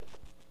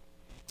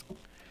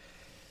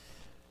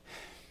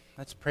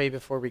Let's pray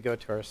before we go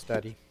to our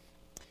study.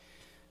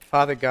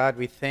 Father God,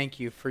 we thank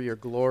you for your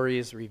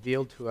glories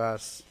revealed to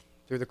us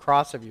through the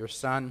cross of your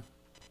Son,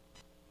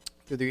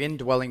 through the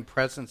indwelling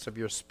presence of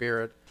your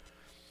Spirit,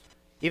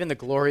 even the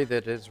glory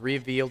that is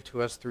revealed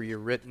to us through your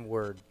written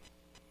word.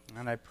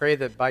 And I pray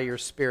that by your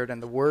Spirit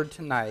and the word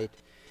tonight,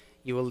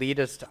 you will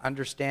lead us to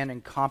understand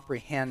and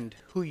comprehend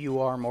who you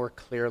are more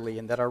clearly,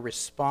 and that our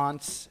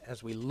response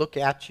as we look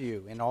at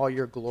you in all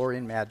your glory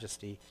and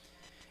majesty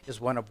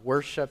is one of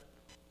worship,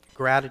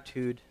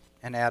 gratitude,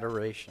 and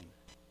adoration.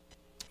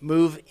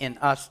 Move in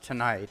us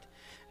tonight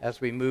as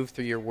we move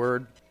through your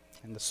word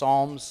and the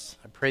Psalms.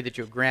 I pray that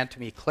you'll grant to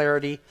me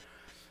clarity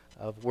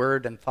of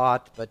word and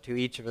thought, but to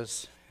each of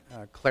us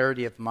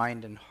clarity of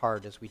mind and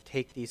heart as we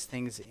take these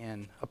things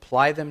in,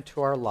 apply them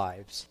to our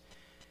lives.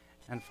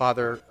 And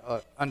Father,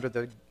 under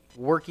the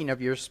working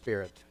of your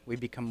Spirit, we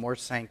become more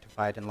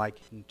sanctified and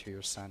likened to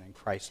your Son. In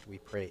Christ we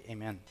pray.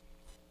 Amen.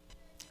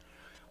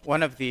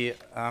 One of the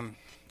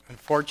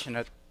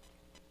unfortunate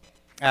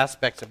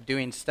aspects of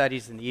doing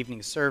studies in the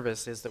evening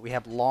service is that we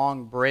have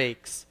long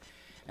breaks,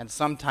 and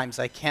sometimes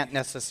I can't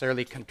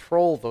necessarily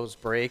control those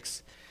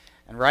breaks.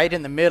 And right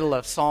in the middle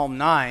of Psalm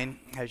 9,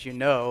 as you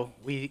know,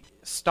 we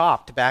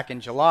stopped back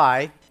in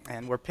July,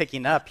 and we're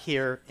picking up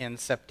here in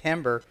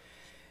September.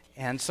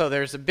 And so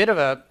there's a bit of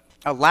a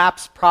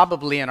lapse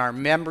probably in our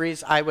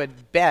memories. I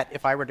would bet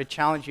if I were to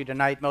challenge you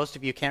tonight, most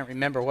of you can't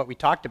remember what we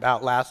talked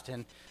about last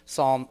in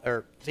Psalm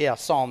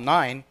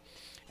 9.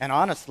 And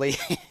honestly,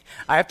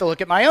 I have to look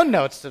at my own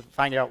notes to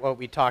find out what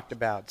we talked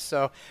about.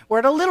 So we're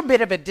at a little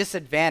bit of a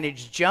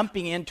disadvantage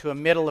jumping into a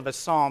middle of a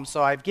psalm.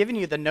 So I've given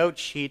you the note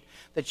sheet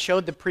that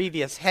showed the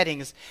previous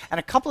headings and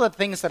a couple of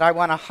things that I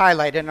want to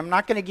highlight. And I'm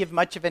not going to give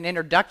much of an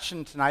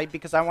introduction tonight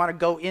because I want to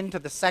go into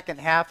the second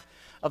half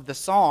of the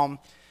psalm.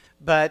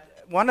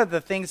 But one of the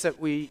things that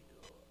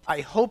I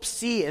hope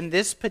see in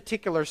this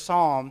particular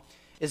psalm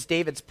is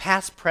David's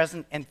past,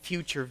 present, and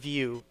future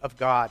view of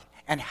God,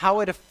 and how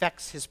it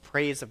affects his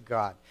praise of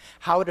God,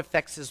 how it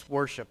affects his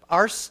worship.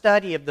 Our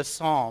study of the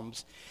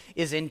Psalms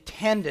is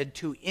intended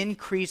to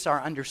increase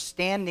our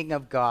understanding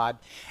of God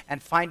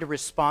and find a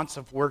response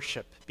of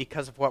worship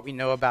because of what we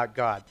know about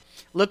God.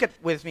 Look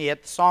with me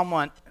at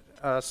Psalm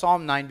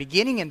 9,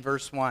 beginning in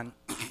verse 1.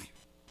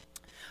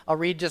 I'll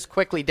read just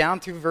quickly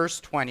down through verse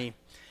 20.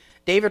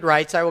 David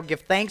writes, "I will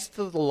give thanks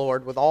to the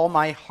Lord with all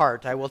my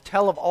heart. I will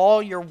tell of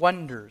all your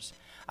wonders.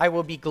 I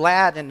will be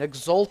glad and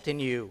exult in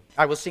you.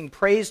 I will sing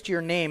praise to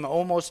your name,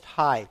 O Most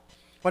High.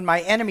 When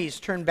my enemies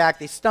turn back,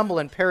 they stumble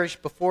and perish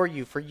before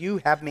you, for you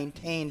have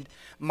maintained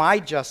my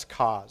just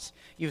cause.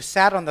 You've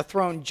sat on the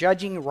throne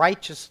judging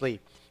righteously.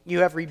 You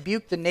have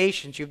rebuked the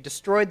nations. You've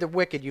destroyed the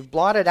wicked. You've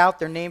blotted out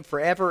their name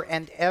forever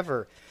and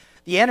ever.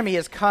 The enemy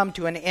has come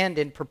to an end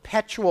in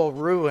perpetual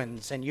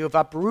ruins, and you have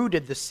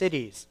uprooted the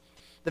cities.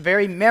 The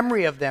very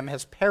memory of them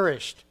has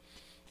perished,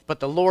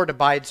 but the Lord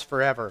abides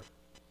forever.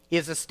 He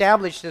has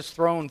established his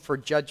throne for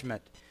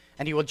judgment,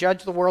 and he will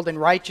judge the world in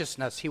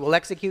righteousness. He will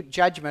execute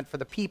judgment for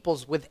the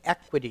peoples with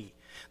equity.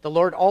 The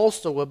Lord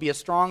also will be a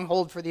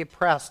stronghold for the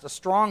oppressed, a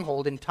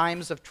stronghold in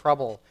times of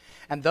trouble.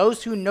 And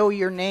those who know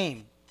your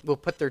name will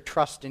put their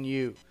trust in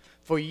you.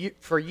 For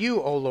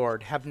you, O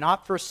Lord, have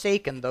not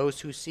forsaken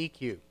those who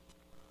seek you.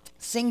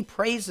 Sing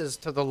praises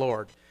to the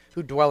Lord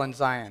who dwell in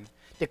Zion.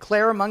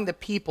 Declare among the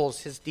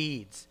peoples his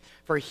deeds.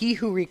 For he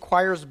who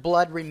requires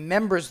blood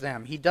remembers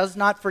them. He does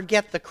not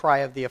forget the cry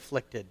of the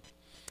afflicted."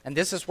 And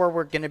this is where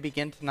we're going to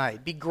begin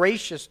tonight. "Be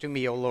gracious to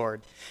me, O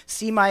Lord.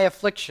 See my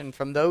affliction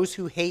from those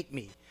who hate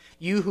me.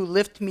 You who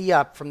lift me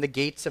up from the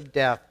gates of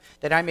death,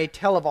 that I may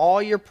tell of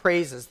all your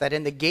praises, that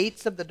in the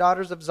gates of the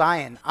daughters of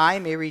Zion I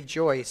may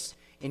rejoice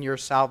in your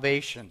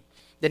salvation.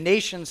 The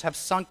nations have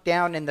sunk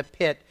down in the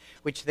pit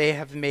which they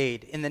have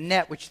made, in the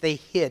net which they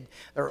hid.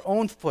 Their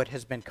own foot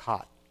has been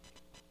caught.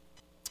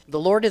 The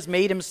Lord has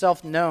made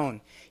himself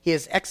known. He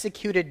has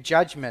executed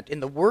judgment. In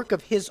the work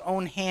of his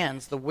own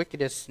hands, the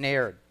wicked is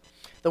snared.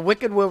 The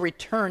wicked will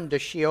return to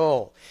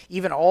Sheol,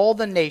 even all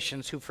the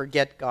nations who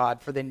forget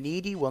God, for the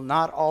needy will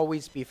not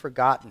always be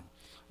forgotten,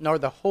 nor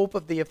the hope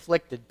of the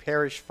afflicted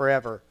perish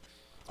forever.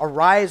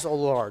 Arise, O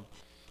Lord.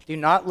 Do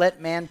not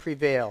let man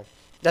prevail.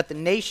 Let the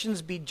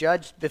nations be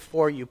judged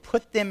before you.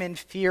 Put them in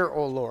fear,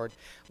 O Lord.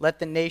 Let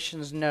the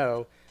nations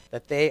know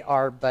that they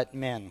are but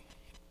men."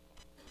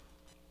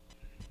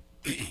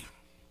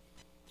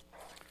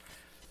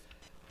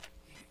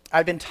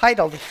 I've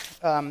entitled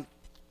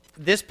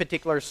this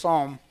particular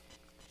psalm,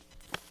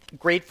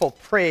 Grateful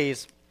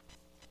Praise,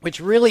 which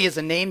really is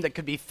a name that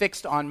could be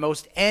fixed on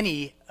most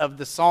any of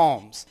the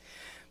psalms.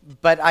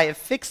 But I have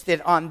fixed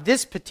it on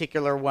this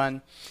particular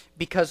one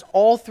because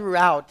all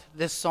throughout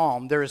this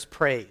psalm there is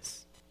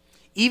praise.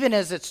 Even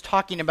as it's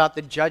talking about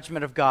the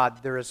judgment of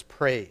God, there is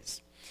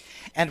praise.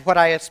 And what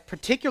I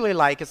particularly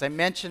like, as I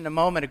mentioned a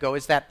moment ago,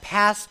 is that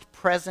past,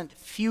 present,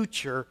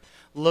 future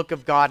look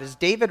of God. As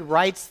David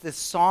writes this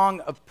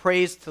song of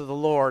praise to the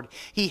Lord,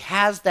 he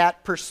has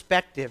that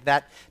perspective,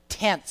 that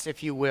tense,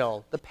 if you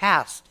will, the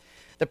past,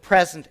 the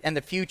present, and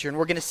the future. And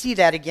we're going to see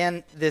that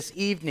again this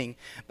evening.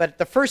 But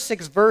the first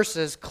 6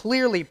 verses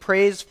clearly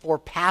praise for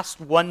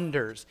past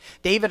wonders.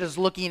 David is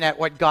looking at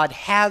what God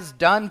has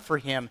done for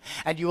him.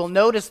 And you will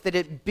notice that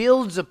it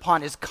builds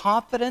upon his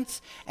confidence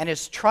and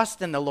his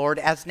trust in the Lord,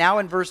 as now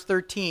in verse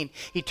 13,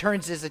 he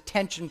turns his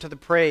attention to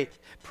the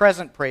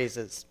present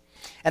praises.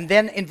 And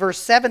then in verse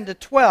 7 to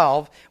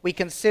 12, we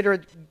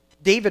consider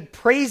David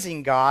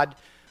praising God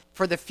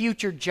for the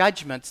future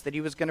judgments that he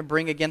was going to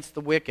bring against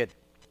the wicked.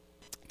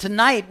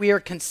 Tonight, we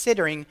are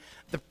considering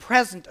the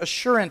present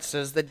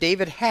assurances that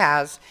David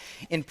has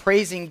in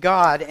praising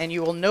God, and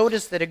you will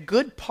notice that a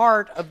good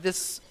part of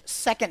this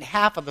second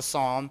half of the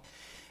psalm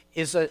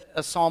is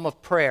a psalm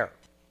of prayer.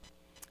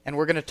 And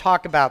we're going to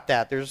talk about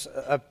that. There's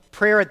a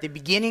prayer at the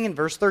beginning in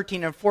verse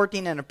 13 and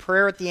 14, and a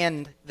prayer at the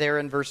end there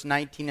in verse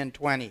 19 and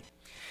 20.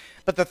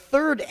 But the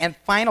third and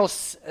final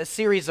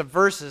series of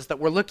verses that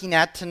we're looking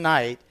at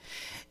tonight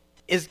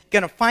is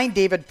going to find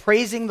David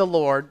praising the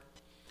Lord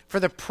for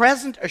the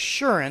present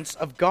assurance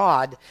of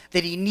God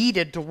that he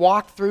needed to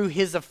walk through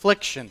his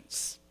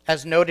afflictions,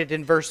 as noted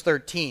in verse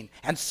 13.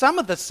 And some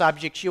of the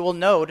subjects you will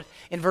note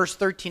in verse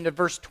 13 to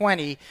verse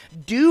 20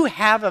 do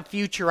have a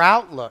future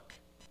outlook.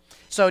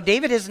 So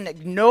David isn't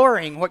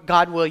ignoring what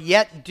God will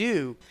yet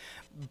do,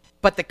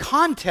 but the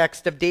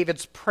context of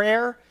David's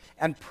prayer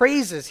and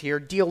praises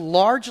here deal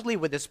largely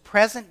with his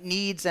present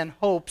needs and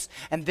hopes,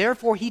 and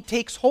therefore he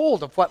takes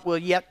hold of what will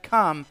yet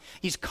come.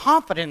 He's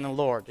confident in the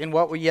Lord, in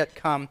what will yet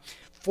come,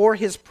 for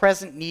his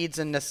present needs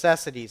and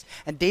necessities.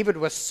 And David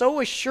was so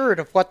assured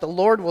of what the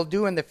Lord will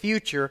do in the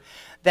future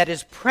that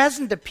his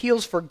present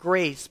appeals for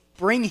grace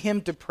bring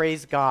him to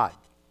praise God.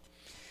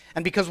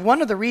 And because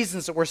one of the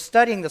reasons that we're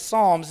studying the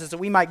Psalms is that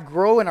we might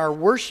grow in our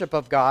worship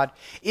of God,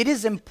 it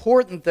is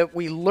important that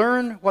we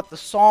learn what the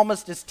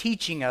psalmist is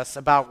teaching us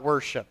about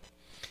worship.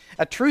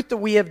 A truth that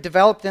we have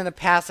developed in the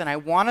past, and I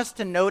want us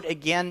to note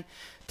again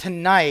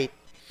tonight,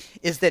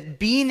 is that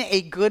being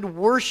a good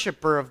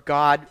worshiper of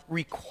God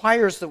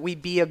requires that we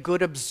be a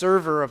good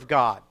observer of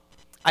God.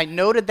 I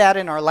noted that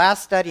in our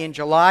last study in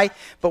July,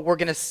 but we're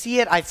going to see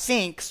it, I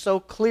think, so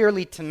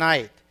clearly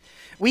tonight.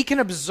 We can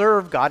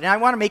observe God, and I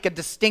want to make a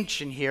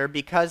distinction here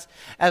because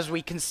as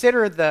we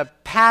consider the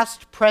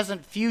past,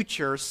 present,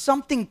 future,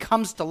 something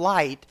comes to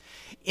light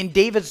in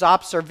David's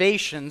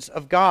observations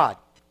of God.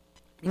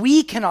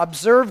 We can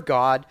observe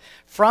God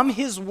from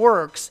his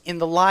works in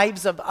the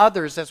lives of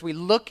others. As we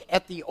look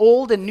at the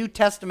Old and New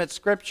Testament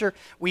scripture,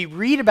 we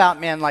read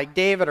about men like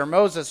David or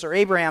Moses or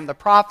Abraham, the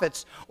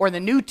prophets, or in the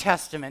New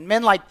Testament,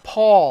 men like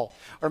Paul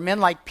or men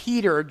like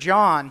Peter or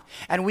John,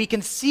 and we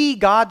can see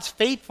God's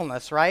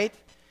faithfulness, right?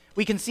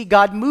 We can see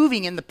God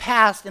moving in the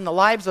past in the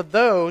lives of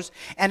those,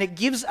 and it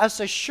gives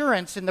us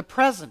assurance in the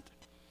present.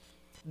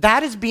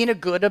 That is being a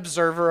good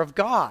observer of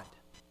God.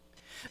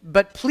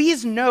 But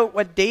please note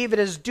what David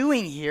is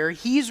doing here.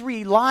 He's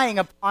relying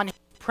upon his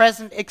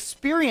present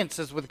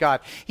experiences with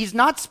God. He's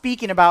not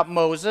speaking about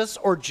Moses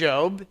or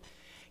Job.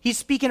 He's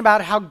speaking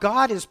about how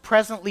God is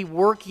presently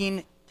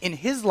working in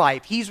his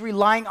life. He's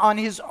relying on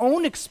his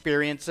own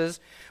experiences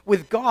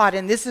with God,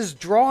 and this is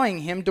drawing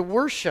him to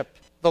worship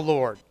the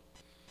Lord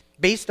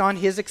based on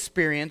his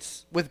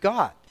experience with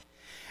God.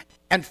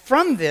 And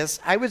from this,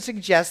 I would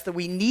suggest that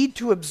we need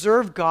to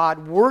observe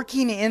God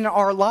working in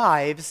our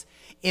lives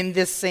in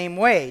this same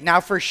way. Now,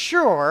 for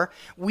sure,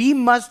 we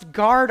must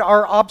guard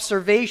our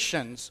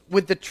observations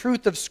with the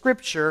truth of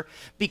Scripture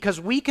because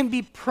we can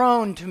be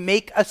prone to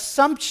make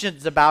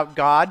assumptions about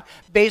God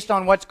based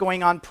on what's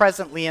going on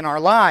presently in our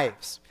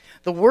lives.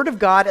 The Word of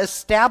God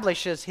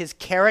establishes his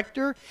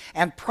character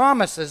and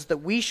promises that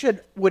we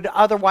would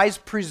otherwise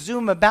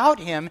presume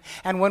about him,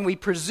 and when we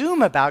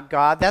presume about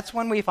God, that's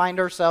when we find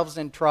ourselves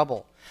in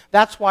trouble.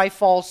 That's why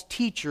false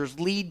teachers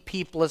lead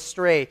people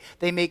astray.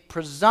 They make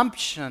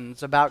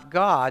presumptions about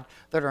God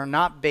that are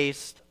not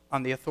based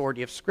on the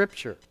authority of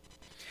Scripture.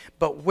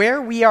 But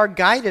where we are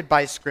guided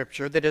by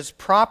Scripture that is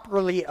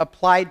properly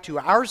applied to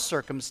our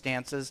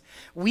circumstances,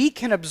 we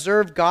can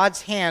observe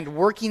God's hand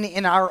working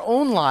in our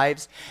own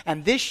lives,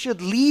 and this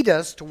should lead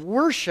us to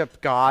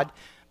worship God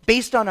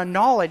based on a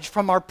knowledge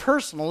from our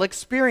personal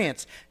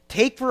experience.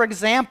 Take, for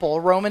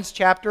example, Romans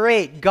chapter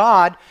 8.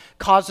 God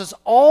causes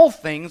all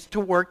things to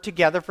work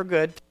together for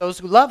good to those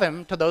who love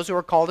him, to those who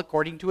are called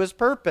according to his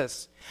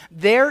purpose.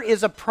 There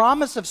is a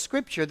promise of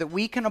Scripture that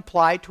we can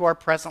apply to our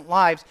present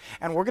lives,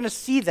 and we're going to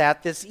see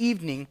that this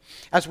evening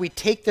as we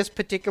take this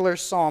particular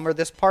psalm, or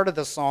this part of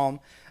the psalm,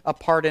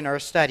 apart in our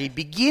study.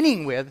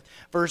 Beginning with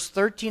verse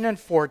 13 and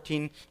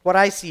 14, what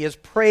I see is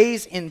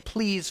praise and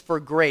pleas for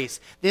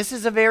grace. This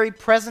is a very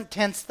present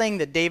tense thing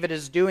that David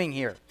is doing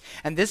here.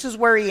 And this is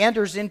where he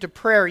enters into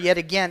prayer yet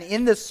again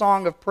in this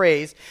song of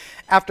praise.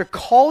 After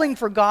calling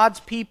for God's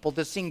people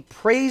to sing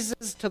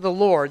praises to the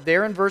Lord,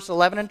 there in verse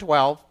 11 and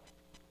 12,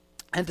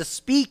 and to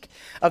speak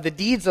of the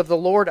deeds of the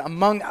Lord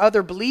among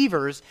other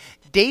believers,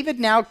 David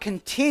now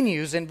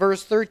continues in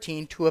verse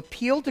 13 to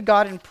appeal to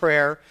God in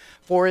prayer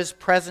for his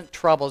present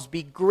troubles.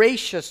 Be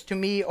gracious to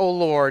me, O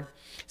Lord.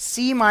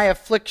 See my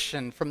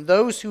affliction from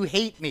those who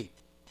hate me.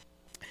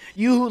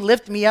 You who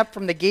lift me up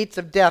from the gates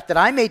of death, that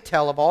I may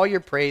tell of all your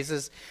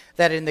praises,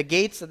 that in the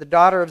gates of the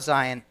daughter of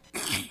Zion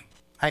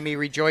I may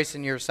rejoice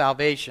in your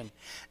salvation.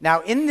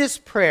 Now, in this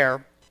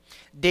prayer,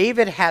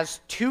 David has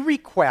two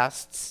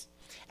requests,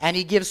 and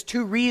he gives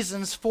two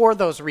reasons for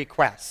those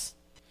requests.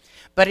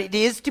 But it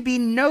is to be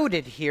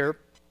noted here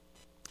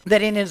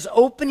that in his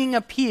opening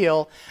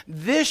appeal,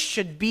 this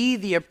should be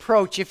the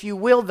approach, if you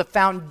will, the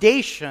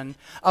foundation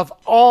of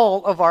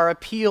all of our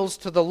appeals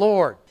to the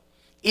Lord.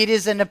 It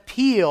is an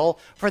appeal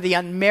for the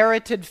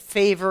unmerited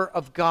favor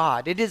of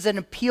God. It is an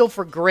appeal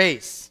for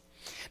grace.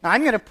 Now,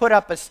 I'm going to put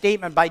up a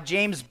statement by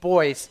James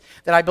Boyce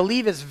that I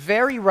believe is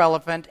very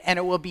relevant, and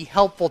it will be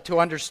helpful to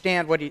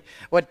understand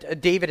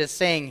what David is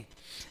saying.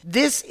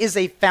 This is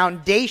a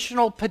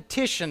foundational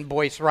petition,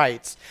 Boyce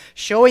writes,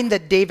 showing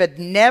that David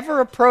never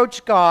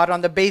approached God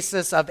on the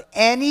basis of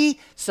any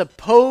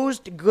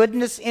supposed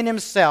goodness in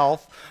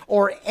himself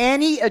or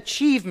any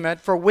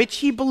achievement for which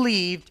he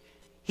believed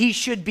he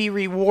should be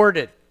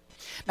rewarded.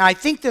 Now, I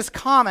think this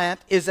comment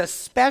is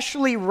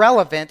especially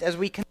relevant as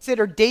we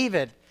consider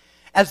David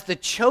as the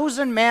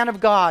chosen man of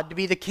God to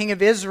be the king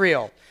of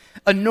Israel,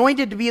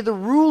 anointed to be the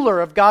ruler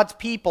of God's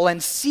people,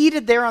 and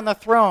seated there on the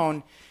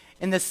throne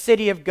in the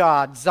city of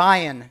God,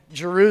 Zion,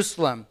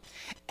 Jerusalem,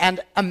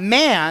 and a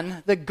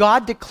man that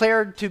God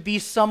declared to be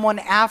someone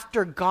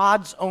after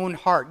God's own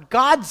heart.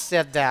 God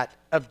said that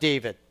of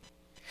David.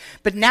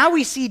 But now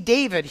we see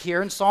David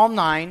here in Psalm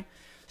 9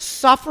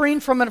 suffering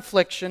from an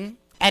affliction,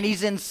 and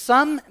he's in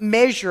some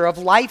measure of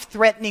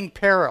life-threatening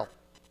peril.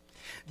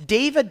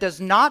 David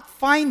does not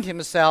find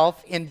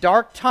himself in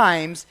dark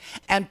times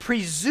and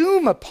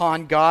presume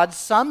upon God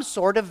some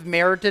sort of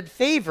merited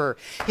favor.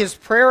 His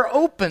prayer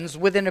opens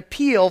with an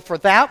appeal for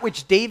that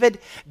which David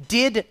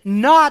did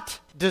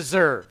not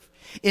deserve.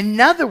 In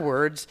other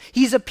words,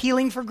 he's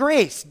appealing for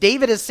grace.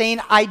 David is saying,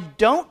 I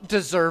don't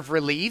deserve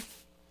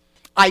relief.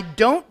 I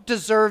don't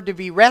deserve to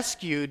be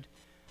rescued,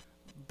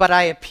 but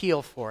I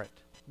appeal for it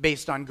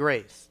based on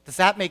grace. Does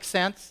that make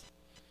sense?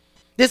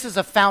 This is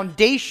a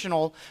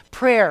foundational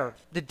prayer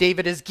that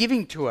David is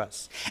giving to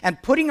us.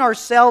 And putting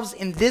ourselves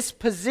in this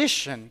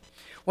position,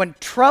 when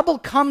trouble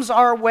comes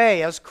our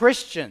way as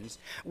Christians,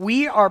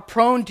 we are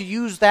prone to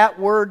use that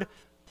word,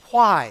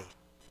 why.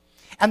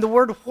 And the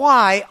word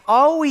why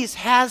always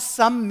has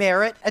some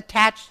merit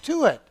attached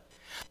to it.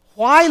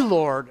 Why,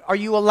 Lord, are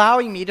you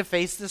allowing me to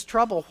face this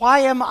trouble? Why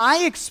am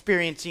I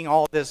experiencing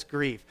all this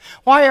grief?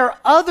 Why are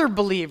other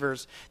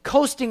believers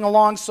coasting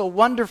along so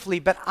wonderfully,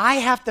 but I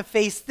have to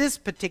face this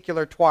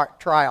particular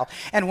trial?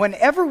 And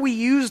whenever we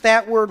use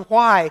that word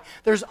why,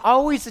 there's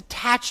always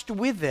attached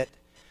with it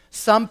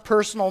some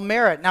personal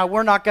merit. Now,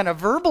 we're not going to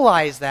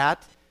verbalize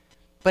that,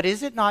 but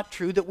is it not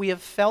true that we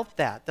have felt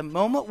that? The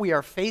moment we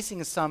are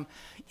facing some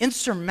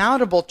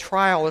insurmountable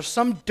trial or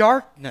some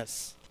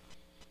darkness,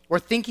 we're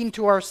thinking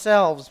to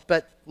ourselves,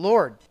 but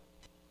Lord,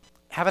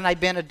 haven't I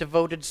been a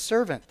devoted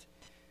servant?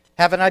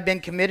 Haven't I been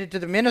committed to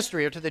the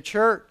ministry or to the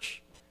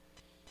church?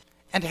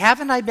 And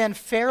haven't I been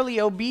fairly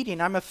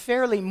obedient? I'm a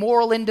fairly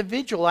moral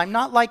individual. I'm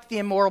not like the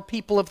immoral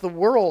people of the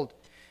world.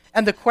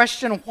 And the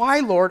question,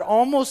 why, Lord,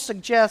 almost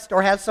suggests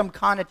or has some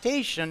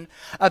connotation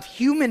of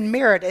human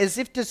merit, as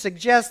if to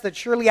suggest that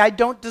surely I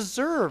don't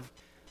deserve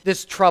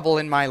this trouble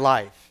in my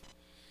life.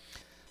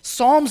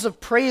 Psalms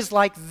of praise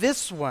like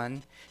this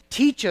one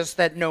teach us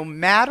that no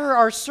matter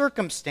our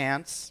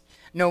circumstance,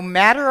 no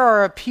matter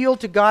our appeal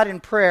to God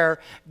in prayer,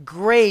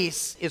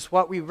 grace is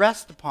what we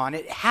rest upon.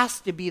 It has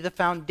to be the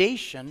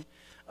foundation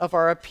of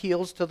our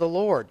appeals to the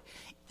Lord.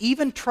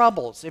 Even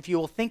troubles, if you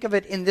will think of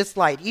it in this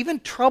light,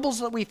 even troubles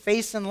that we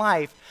face in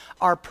life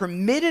are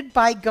permitted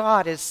by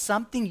God as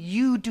something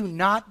you do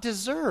not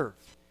deserve,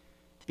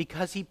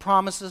 because he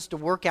promises to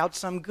work out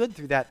some good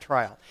through that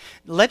trial.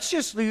 Let's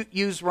just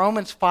use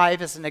Romans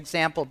 5 as an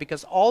example,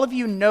 because all of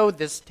you know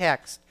this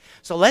text.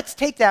 So let's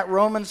take that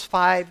Romans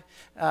 5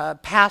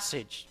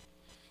 passage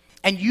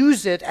and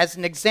use it as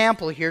an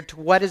example here to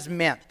what is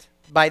meant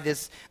by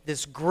this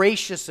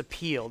gracious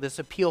appeal, this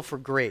appeal for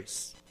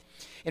grace.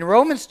 In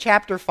Romans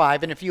chapter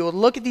 5, and if you will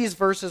look at these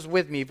verses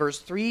with me, verse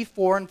 3,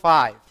 4, and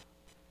 5,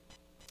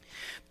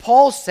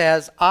 Paul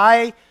says,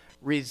 I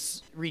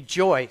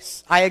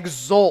rejoice, I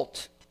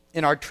exult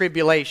in our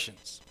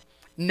tribulations,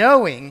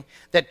 knowing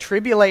that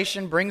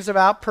tribulation brings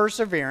about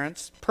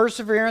perseverance,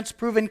 perseverance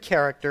proven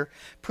character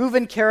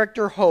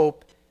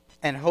hope,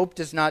 and hope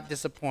does not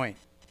disappoint,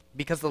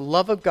 because the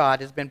love of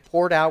God has been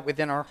poured out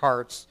within our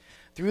hearts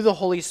through the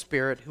Holy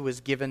Spirit who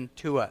is given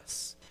to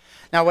us.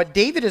 Now, what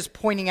David is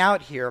pointing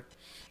out here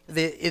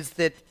is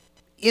that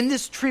in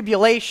this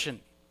tribulation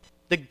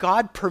that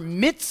God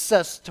permits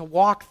us to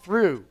walk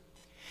through,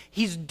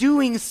 he's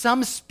doing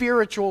some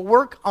spiritual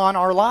work on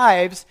our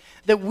lives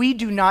that we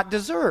do not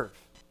deserve.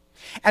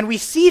 And we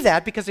see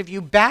that because if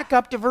you back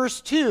up to verse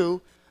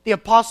 2, the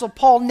Apostle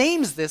Paul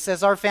names this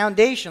as our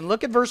foundation.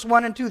 Look at verse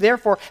 1 and 2.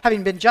 Therefore,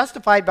 having been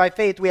justified by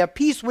faith, we have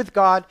peace with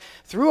God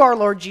through our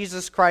Lord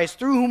Jesus Christ,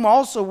 through whom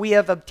also we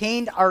have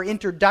obtained our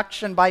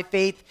introduction by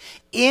faith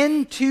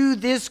into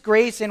this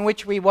grace in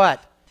which we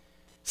what?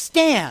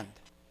 Stand.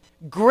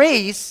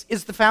 Grace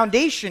is the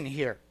foundation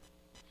here.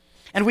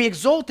 And we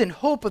exult in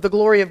hope of the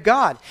glory of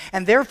God.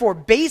 And therefore,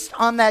 based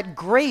on that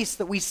grace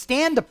that we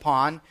stand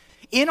upon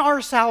in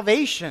our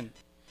salvation,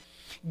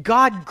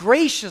 God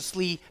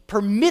graciously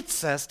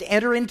permits us to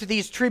enter into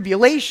these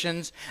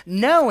tribulations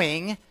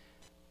knowing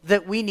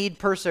that we need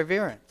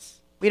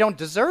perseverance. We don't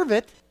deserve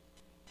it,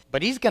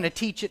 but He's going to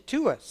teach it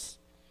to us.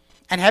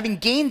 And having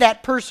gained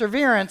that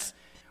perseverance,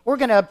 we're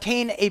going to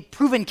obtain a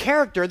proven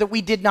character that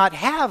we did not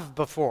have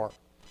before.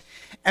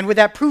 And with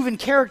that proven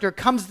character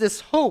comes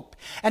this hope.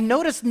 And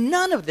notice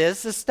none of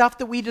this is stuff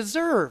that we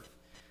deserve.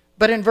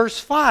 But in verse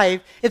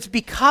 5, it's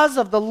because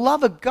of the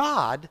love of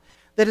God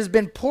that has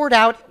been poured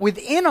out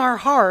within our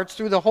hearts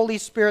through the Holy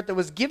Spirit that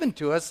was given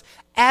to us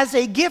as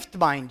a gift,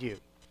 mind you.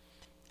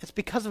 It's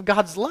because of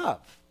God's love.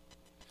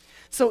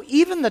 So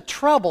even the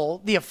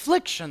trouble, the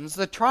afflictions,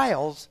 the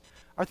trials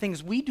are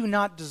things we do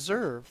not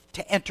deserve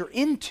to enter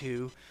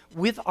into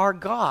with our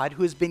God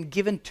who has been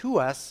given to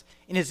us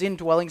in His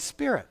indwelling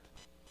Spirit.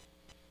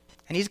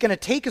 And He's going to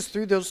take us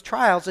through those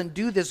trials and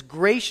do this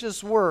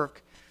gracious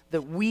work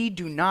that we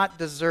do not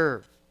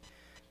deserve.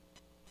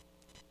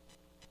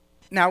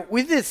 Now,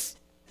 with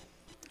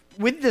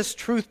this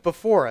truth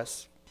before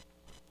us,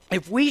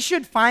 if we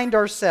should find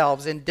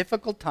ourselves in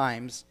difficult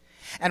times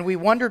and we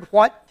wondered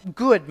what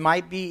good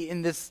might be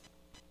in this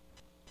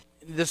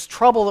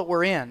trouble that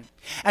we're in,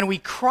 and we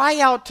cry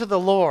out to the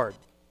Lord,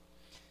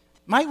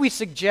 might we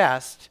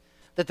suggest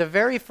that the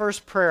very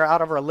first prayer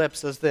out of our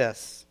lips is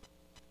this: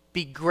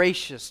 be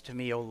gracious to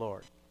me, O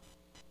Lord.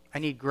 I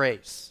need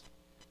grace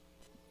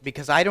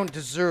because I don't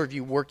deserve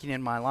you working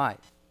in my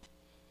life.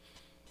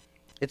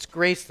 It's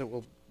grace that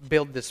will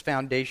build this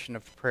foundation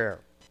of prayer.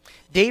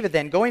 David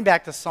then, going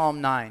back to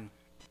Psalm 9,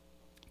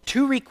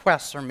 2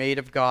 requests are made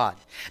of God.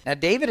 Now,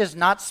 David is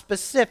not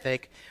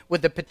specific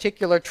with the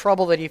particular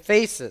trouble that he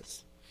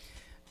faces,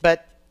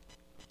 but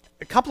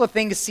a couple of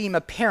things seem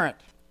apparent.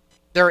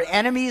 There are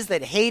enemies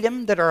that hate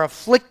him, that are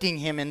afflicting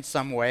him in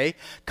some way,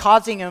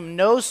 causing him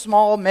no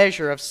small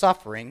measure of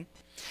suffering.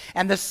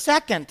 And the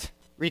second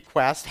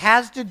request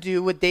has to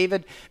do with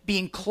David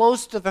being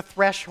close to the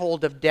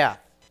threshold of death.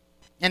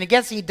 And I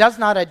guess he does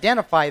not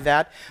identify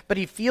that, but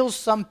he feels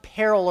some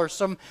peril or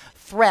some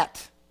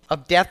threat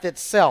of death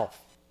itself.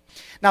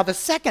 Now, the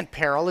second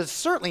peril is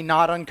certainly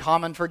not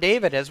uncommon for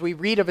David. As we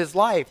read of his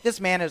life,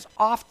 this man is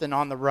often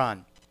on the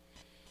run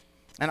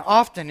and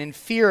often in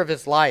fear of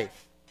his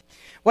life.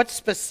 What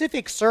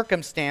specific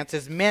circumstance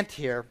is meant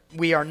here,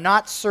 we are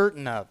not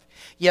certain of.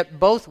 Yet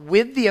both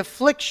with the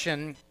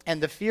affliction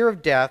and the fear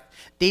of death,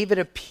 David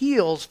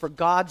appeals for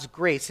God's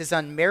grace, His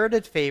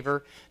unmerited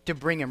favor, to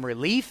bring him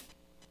relief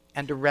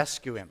and to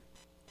rescue him.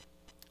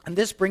 And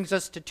this brings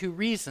us to 2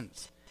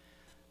 reasons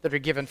that are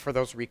given for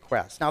those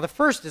requests. Now, the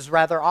first is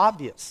rather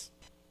obvious.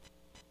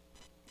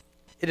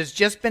 It has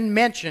just been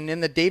mentioned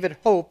in that David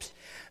hopes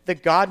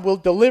that God will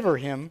deliver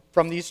him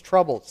from these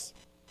troubles.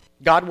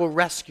 God will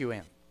rescue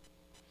him.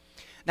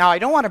 Now, I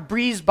don't want to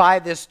breeze by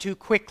this too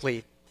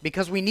quickly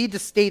because we need to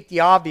state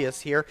the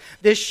obvious here.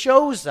 This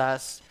shows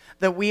us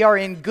that we are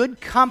in good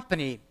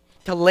company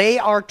to lay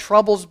our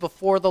troubles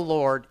before the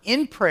Lord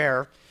in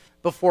prayer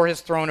before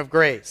His throne of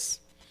grace.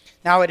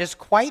 Now, it is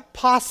quite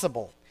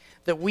possible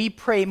that we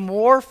pray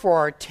more for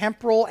our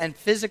temporal and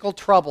physical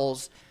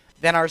troubles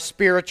than our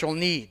spiritual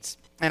needs.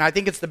 And I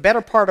think it's the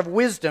better part of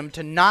wisdom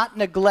to not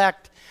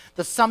neglect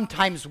the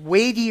sometimes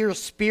weightier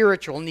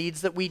spiritual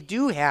needs that we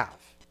do have.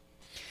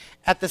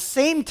 At the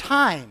same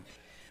time,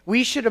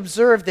 we should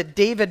observe that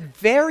David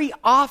very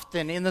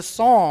often in the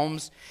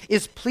Psalms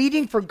is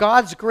pleading for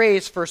God's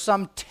grace for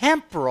some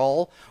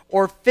temporal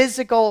or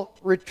physical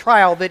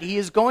trial that he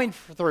is going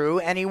through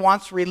and he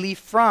wants relief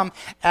from,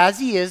 as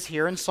he is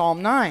here in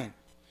Psalm 9.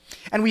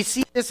 And we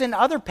see this in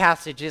other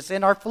passages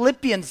in our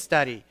Philippians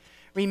study.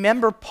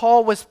 Remember,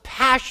 Paul was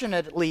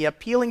passionately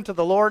appealing to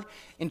the Lord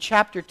in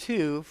chapter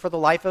 2 for the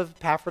life of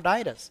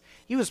Epaphroditus.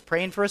 He was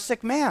praying for a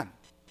sick man.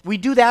 We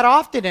do that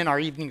often in our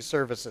evening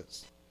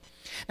services.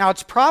 Now,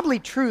 it's probably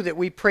true that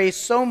we pray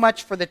so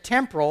much for the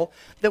temporal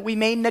that we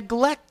may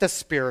neglect the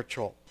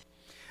spiritual.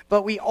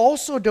 But we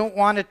also don't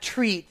want to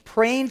treat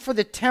praying for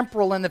the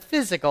temporal and the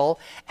physical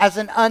as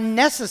an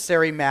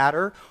unnecessary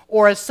matter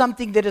or as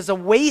something that is a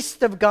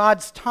waste of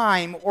God's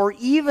time, or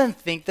even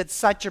think that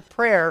such a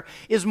prayer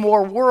is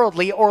more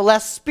worldly or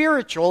less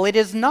spiritual. It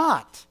is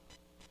not.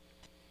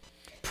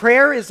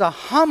 Prayer is a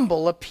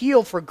humble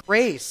appeal for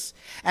grace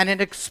and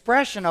an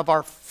expression of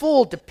our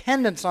full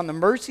dependence on the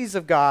mercies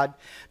of God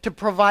to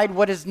provide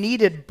what is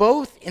needed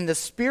both in the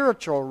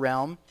spiritual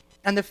realm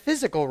and the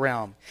physical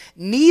realm.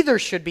 Neither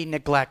should be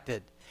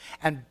neglected.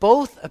 And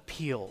both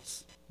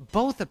appeals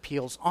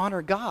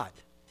honor God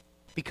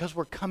because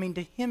we're coming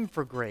to Him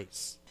for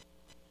grace.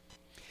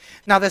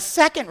 Now, the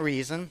second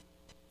reason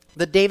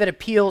that David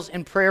appeals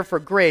in prayer for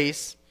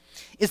grace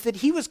is that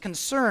he was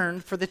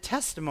concerned for the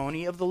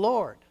testimony of the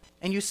Lord.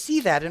 And you see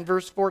that in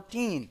verse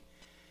 14.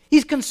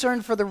 He's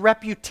concerned for the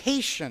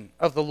reputation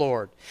of the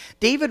Lord.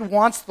 David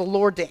wants the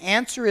Lord to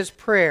answer his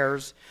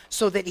prayers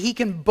so that he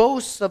can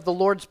boast of the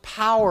Lord's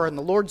power and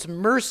the Lord's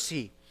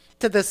mercy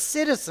to the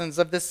citizens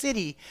of the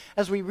city,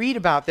 as we read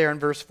about there in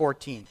verse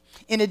 14.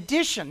 In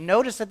addition,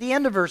 notice at the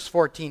end of verse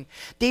 14,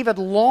 David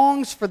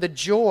longs for the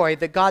joy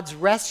that God's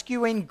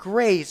rescuing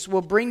grace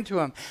will bring to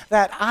him,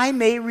 that I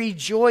may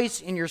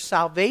rejoice in your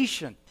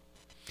salvation.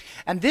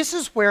 And this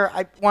is where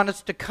I want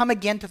us to come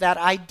again to that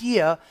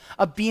idea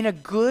of being a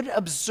good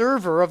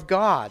observer of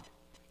God.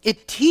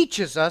 It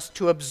teaches us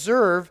to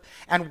observe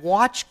and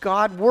watch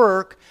God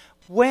work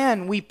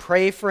when we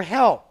pray for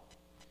help.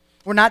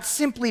 We're not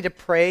simply to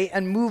pray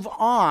and move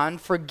on,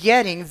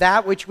 forgetting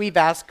that which we've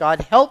asked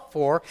God help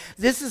for.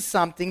 This is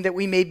something that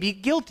we may be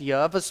guilty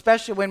of,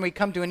 especially when we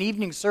come to an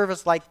evening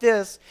service like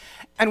this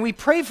and we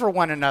pray for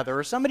one another,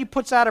 or somebody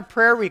puts out a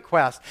prayer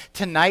request.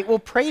 Tonight we'll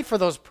pray for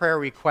those prayer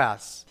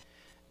requests.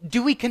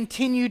 Do we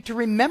continue to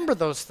remember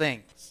those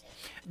things?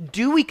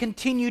 Do we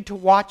continue to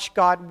watch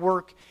God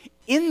work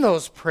in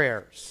those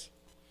prayers?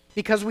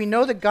 Because we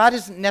know that God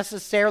isn't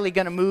necessarily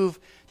going to move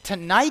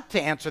tonight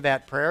to answer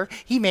that prayer.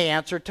 He may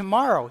answer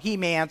tomorrow. He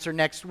may answer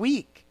next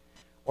week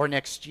or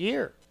next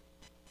year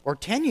or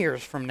 10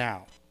 years from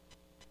now.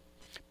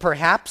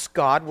 Perhaps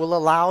God will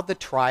allow the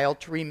trial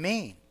to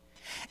remain.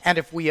 And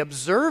if we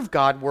observe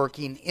God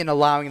working in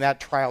allowing that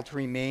trial to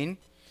remain,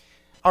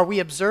 are we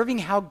observing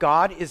how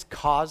God is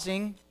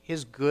causing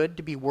his good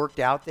to be worked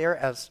out there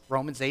as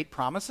Romans 8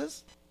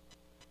 promises?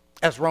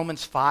 As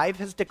Romans 5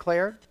 has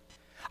declared?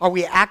 Are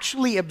we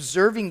actually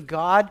observing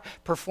God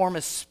perform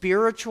a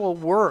spiritual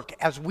work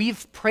as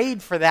we've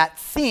prayed for that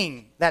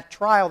thing, that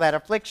trial, that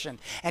affliction,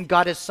 and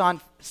God has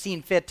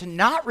seen fit to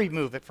not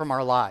remove it from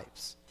our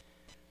lives?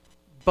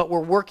 But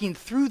we're working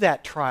through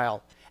that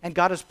trial, and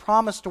God has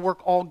promised to work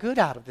all good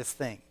out of this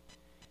thing.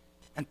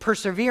 And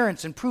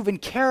perseverance and proven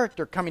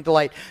character coming to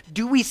light.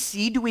 Do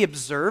we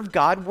observe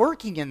God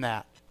working in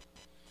that?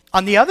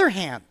 On the other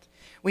hand,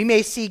 we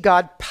may see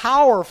God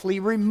powerfully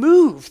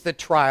remove the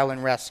trial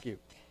and rescue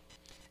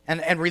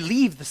and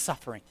relieve the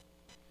suffering.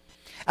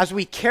 As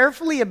we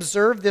carefully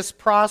observe this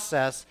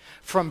process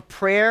from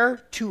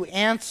prayer to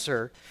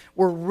answer,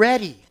 we're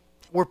ready,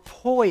 we're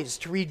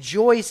poised to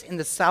rejoice in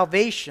the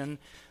salvation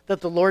that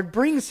the Lord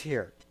brings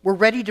here. We're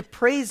ready to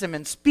praise him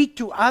and speak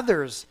to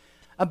others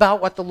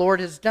about what the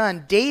Lord has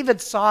done. David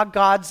saw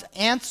God's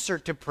answer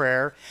to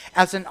prayer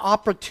as an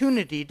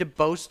opportunity to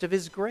boast of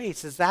his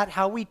grace. Is that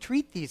how we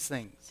treat these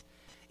things?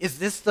 Is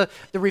this the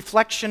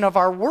reflection of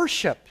our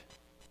worship?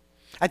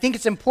 I think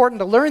it's important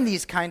to learn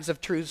these kinds of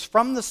truths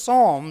from the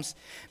Psalms,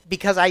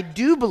 because I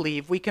do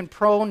believe we can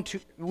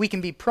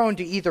be prone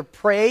to either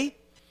pray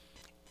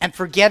and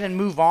forget and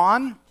move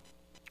on,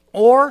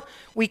 or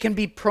we can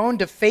be prone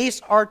to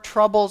face our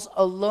troubles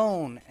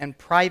alone and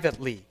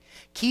privately,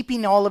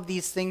 keeping all of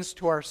these things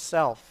to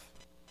ourselves.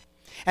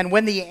 And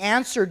when the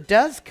answer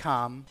does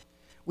come,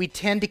 we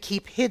tend to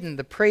keep hidden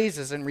the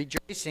praises and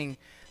rejoicing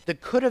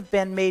that could have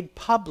been made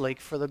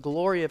public for the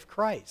glory of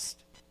Christ.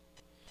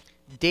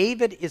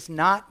 David is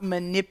not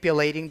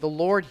manipulating the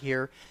Lord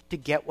here to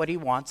get what he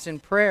wants in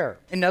prayer.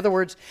 In other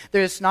words,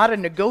 there's not a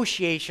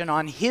negotiation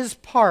on his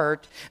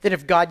part that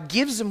if God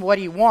gives him what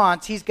he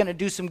wants, he's going to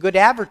do some good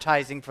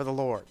advertising for the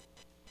Lord.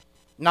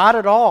 Not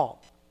at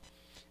all.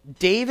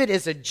 David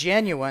is a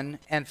genuine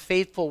and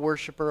faithful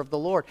worshiper of the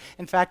Lord.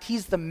 In fact,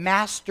 he's the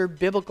master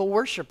biblical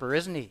worshiper,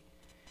 isn't he?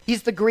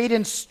 He's the great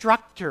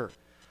instructor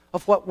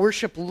of what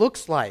worship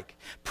looks like.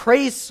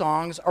 Praise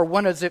songs are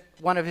one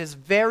of his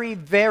very,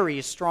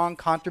 very strong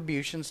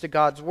contributions to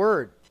God's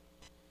word.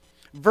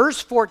 Verse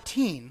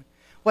 14,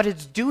 what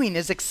it's doing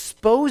is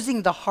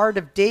exposing the heart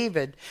of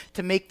David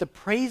to make the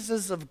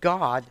praises of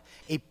God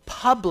a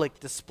public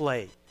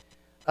display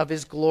of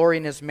his glory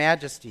and his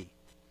majesty.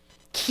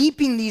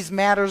 Keeping these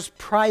matters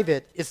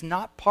private is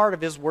not part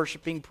of his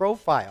worshiping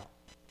profile.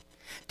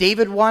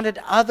 David wanted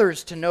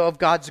others to know of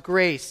God's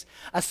grace,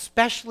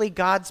 especially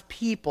God's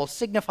people,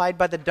 signified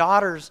by the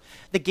daughters,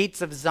 the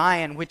gates of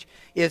Zion, which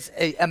is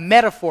a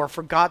metaphor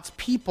for God's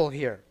people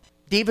here.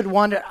 David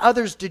wanted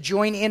others to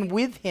join in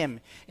with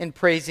him in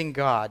praising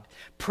God.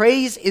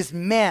 Praise is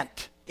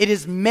meant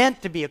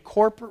to be a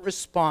corporate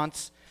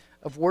response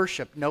of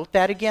worship. Note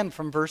that again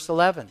from verse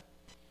 11.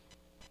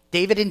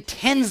 David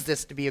intends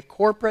this to be a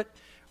corporate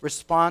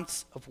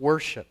response of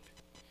worship.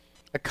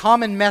 A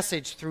common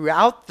message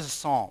throughout the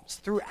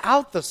Psalms,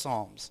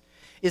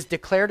 is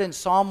declared in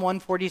Psalm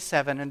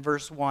 147 and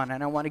verse 1.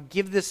 And I want to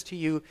give this to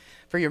you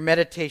for your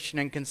meditation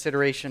and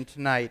consideration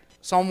tonight.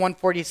 Psalm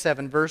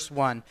 147, verse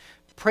 1.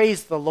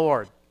 Praise the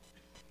Lord,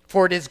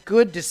 for it is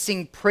good to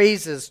sing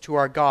praises to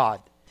our God,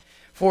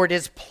 for it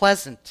is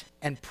pleasant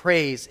and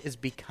praise is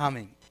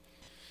becoming.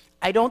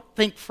 I don't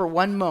think for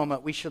one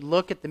moment we should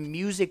look at the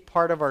music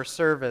part of our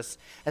service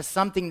as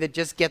something that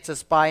just gets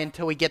us by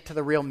until we get to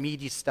the real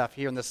meaty stuff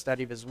here in the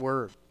study of his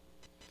word.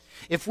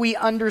 If we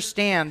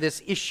understand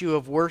this issue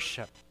of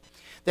worship,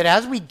 that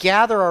as we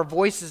gather our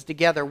voices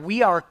together,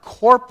 we are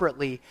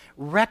corporately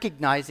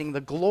recognizing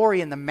the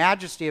glory and the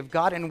majesty of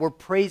God, and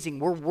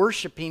we're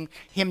worshiping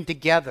him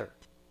together.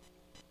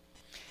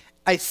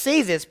 I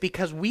say this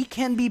because we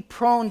can be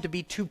prone to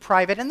be too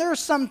private, and there are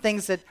some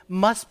things that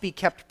must be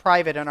kept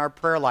private in our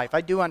prayer life. I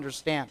do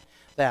understand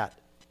that.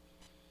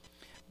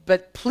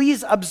 But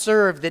please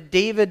observe that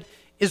David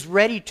is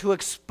ready to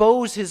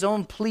expose his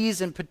own pleas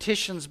and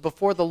petitions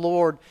before the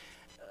Lord,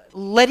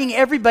 letting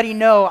everybody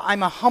know,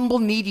 I'm a humble,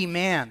 needy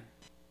man.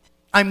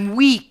 I'm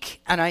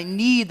weak, and I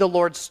need the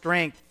Lord's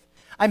strength.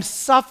 I'm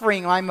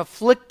suffering, I'm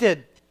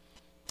afflicted.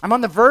 I'm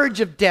on the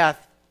verge of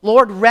death.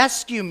 Lord,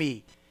 rescue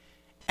me.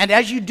 And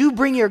as you do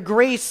bring your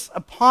grace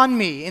upon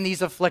me in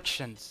these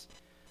afflictions,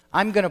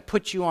 I'm going to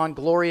put you on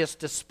glorious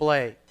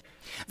display.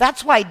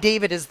 That's why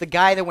David is the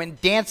guy that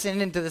went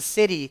dancing into the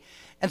city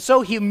and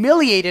so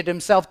humiliated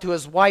himself to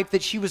his wife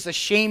that she was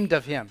ashamed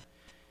of him.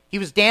 He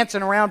was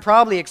dancing around,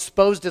 probably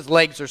exposed his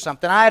legs or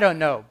something. I don't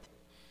know.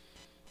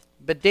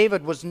 But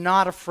David was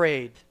not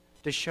afraid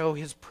to show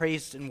his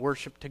praise and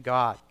worship to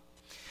God.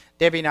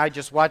 Debbie and I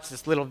just watched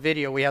this little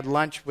video. We had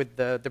lunch with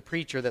the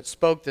preacher that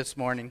spoke this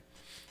morning,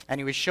 and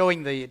he was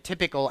showing the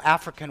typical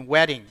African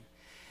wedding.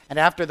 And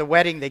after the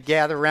wedding, they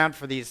gather around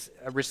for these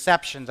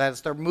receptions.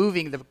 As they're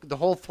moving, the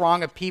whole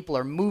throng of people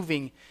are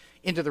moving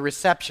into the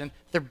reception.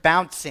 They're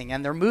bouncing,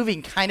 and they're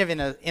moving kind of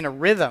in a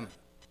rhythm.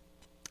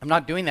 I'm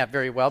not doing that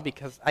very well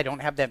because I don't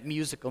have that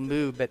musical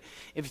mood, but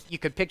if you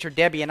could picture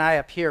Debbie and I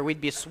up here, we'd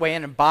be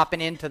swaying and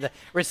bopping into the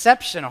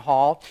reception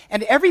hall,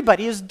 and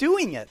everybody is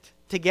doing it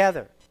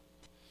together.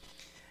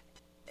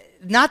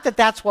 Not that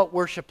that's what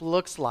worship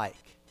looks like,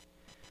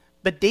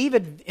 but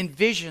David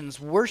envisions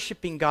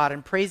worshiping God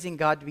and praising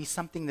God to be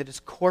something that is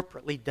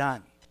corporately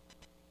done.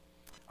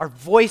 Our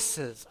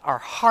voices, our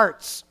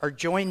hearts are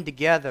joined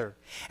together.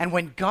 And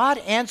when God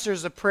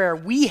answers a prayer,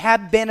 we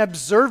have been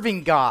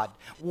observing God,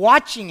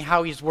 watching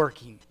how He's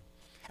working.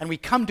 And we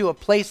come to a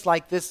place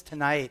like this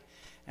tonight,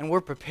 and we're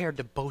prepared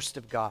to boast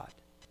of God.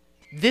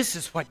 This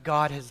is what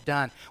God has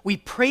done. We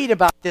prayed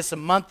about this a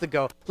month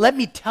ago. Let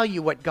me tell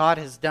you what God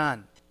has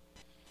done.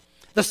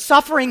 The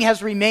suffering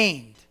has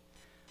remained,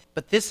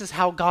 but this is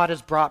how God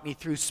has brought me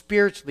through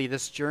spiritually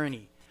this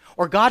journey.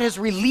 Or God has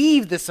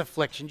relieved this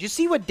affliction. Do you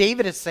see what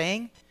David is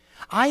saying?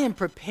 I am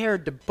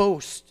prepared to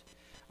boast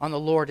on the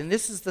Lord. And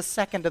this is the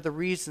second of the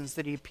reasons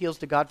that he appeals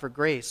to God for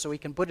grace, so he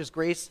can put his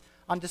grace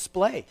on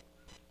display.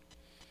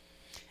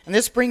 And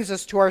this brings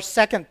us to our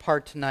second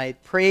part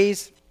tonight,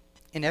 praise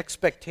in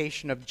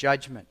expectation of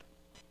judgment.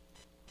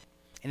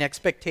 In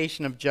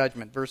expectation of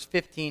judgment, verse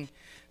 15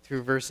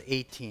 through verse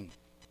 18.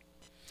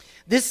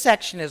 This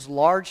section is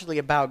largely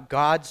about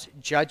God's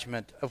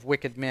judgment of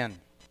wicked men.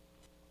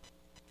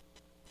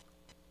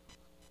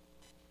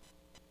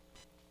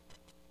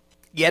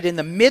 Yet in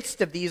the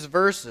midst of these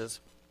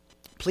verses,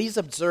 please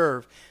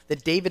observe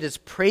that David is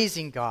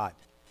praising God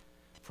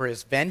for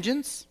his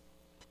vengeance,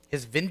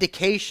 his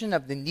vindication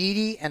of the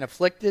needy and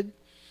afflicted,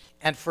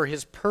 and for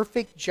his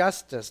perfect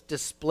justice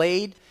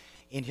displayed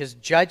in his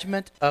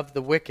judgment of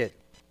the wicked.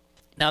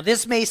 Now,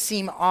 this may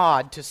seem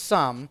odd to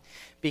some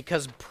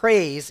because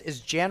praise is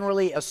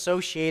generally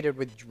associated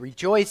with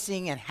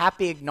rejoicing and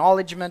happy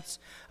acknowledgments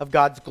of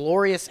God's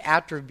glorious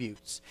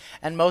attributes.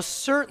 And most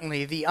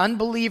certainly, the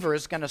unbeliever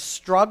is going to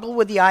struggle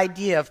with the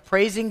idea of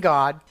praising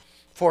God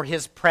for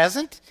his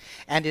present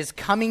and his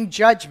coming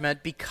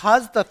judgment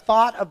because the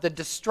thought of the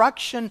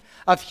destruction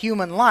of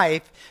human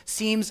life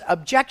seems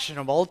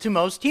objectionable to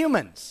most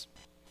humans.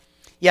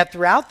 Yet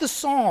throughout the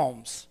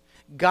Psalms,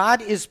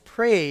 God is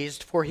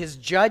praised for his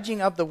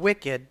judging of the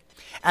wicked,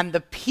 and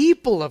the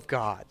people of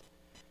God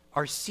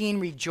are seen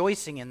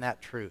rejoicing in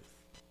that truth,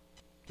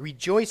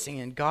 rejoicing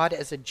in God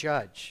as a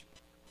judge.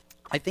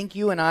 I think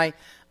you and I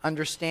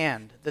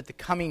understand that the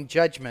coming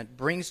judgment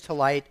brings to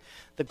light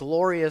the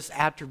glorious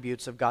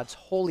attributes of God's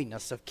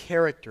holiness of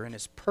character and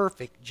his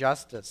perfect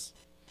justice.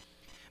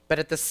 But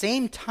at the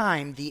same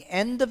time, the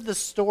end of the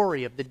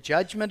story of the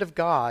judgment of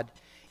God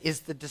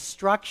is the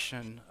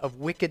destruction of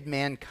wicked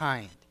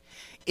mankind.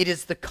 It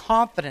is the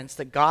confidence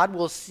that God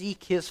will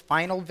seek his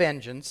final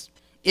vengeance.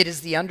 It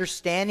is the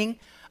understanding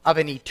of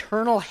an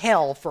eternal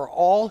hell for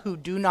all who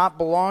do not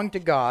belong to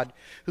God,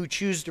 who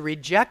choose to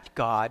reject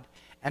God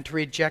and to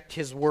reject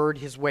his word,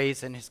 his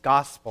ways, and his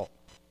gospel.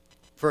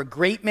 For a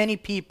great many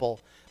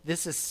people,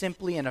 this is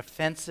simply an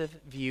offensive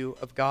view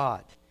of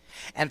God.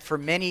 And for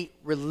many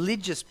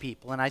religious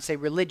people, and I say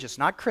religious,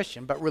 not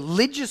Christian, but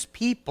religious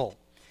people,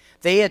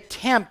 they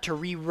attempt to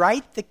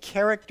rewrite the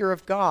character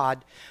of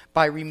God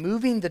by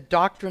removing the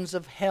doctrines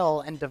of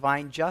hell and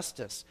divine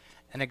justice.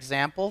 An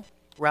example,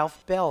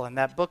 Ralph Bell in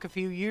that book a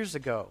few years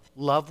ago,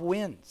 Love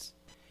Wins.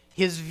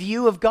 His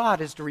view of God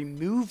is to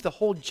remove the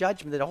whole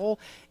judgment, the whole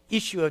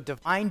issue of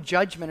divine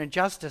judgment and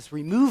justice,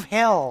 remove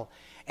hell,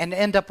 and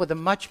end up with a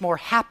much more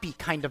happy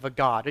kind of a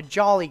God, a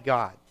jolly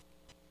God.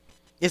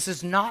 This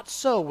is not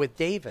so with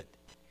David.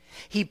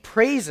 He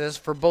praises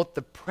for both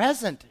the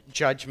present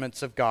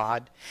judgments of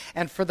God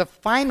and for the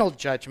final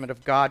judgment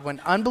of God when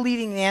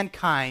unbelieving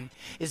mankind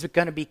is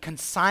going to be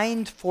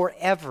consigned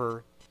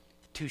forever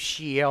to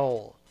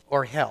Sheol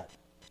or hell.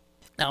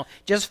 Now,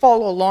 just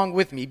follow along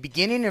with me.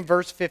 Beginning in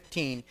verse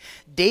 15,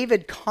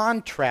 David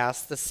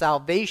contrasts the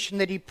salvation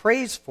that he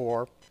prays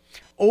for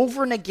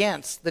over and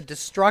against the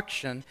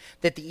destruction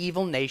that the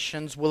evil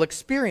nations will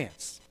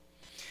experience.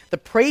 The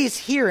praise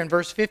here in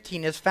verse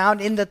 15 is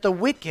found in that the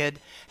wicked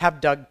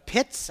have dug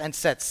pits and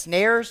set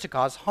snares to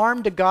cause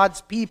harm to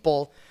God's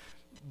people,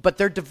 but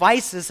their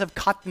devices have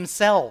caught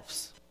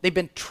themselves. They've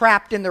been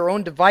trapped in their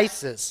own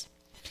devices.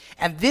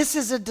 And this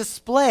is a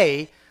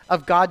display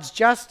of God's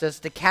justice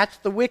to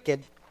catch the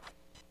wicked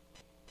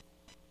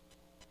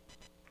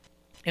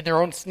in their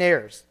own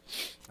snares.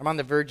 I'm on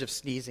the verge of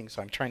sneezing,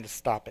 so I'm trying to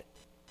stop it.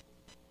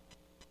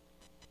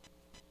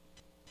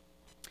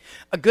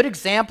 A good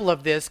example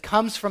of this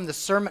comes from the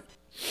sermon,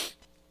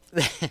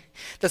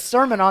 the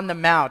Sermon on the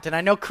Mount. And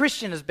I know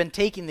Christian has been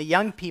taking the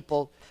young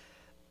people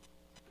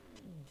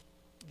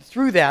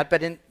through that,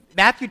 but in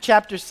Matthew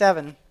chapter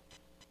 7,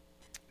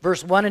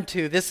 verse 1 and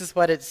 2, this is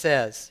what it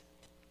says.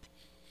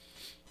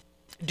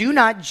 Do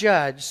not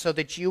judge so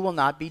that you will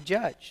not be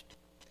judged.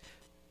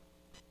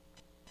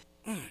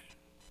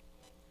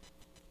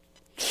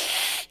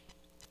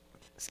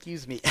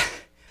 Excuse me.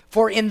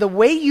 For in the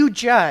way you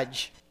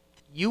judge,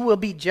 you will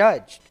be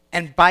judged,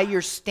 and by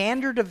your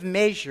standard of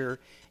measure,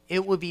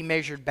 it will be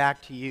measured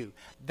back to you.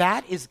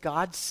 That is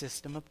God's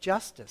system of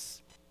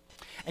justice.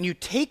 And you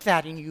take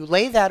that and you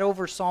lay that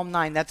over Psalm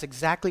 9, that's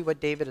exactly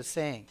what David is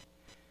saying.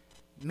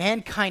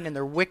 Mankind and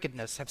their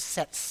wickedness have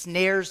set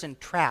snares and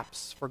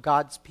traps for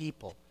God's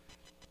people,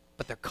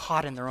 but they're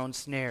caught in their own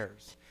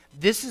snares.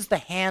 This is the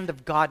hand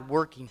of God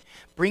working,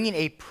 bringing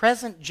a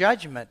present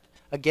judgment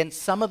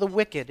against some of the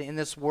wicked in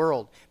this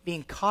world,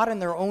 being caught in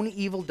their own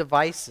evil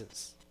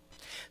devices.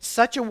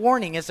 Such a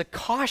warning is a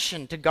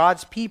caution to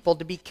God's people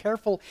to be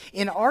careful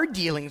in our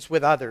dealings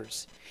with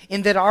others,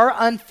 in that our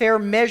unfair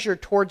measure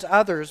towards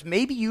others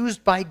may be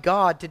used by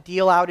God to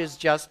deal out his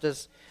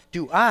justice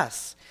to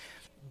us.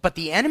 But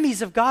the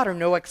enemies of God are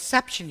no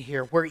exception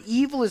here. Where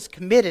evil is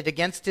committed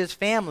against his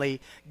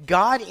family,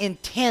 God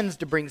intends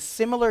to bring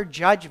similar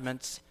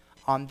judgments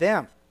on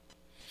them.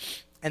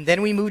 And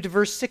then we move to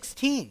verse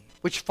 16,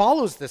 which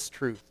follows this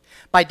truth,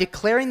 by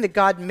declaring that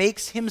God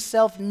makes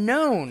himself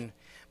known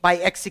by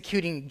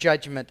executing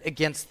judgment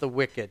against the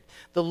wicked.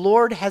 The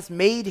Lord has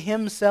made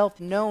himself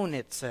known,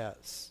 it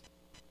says.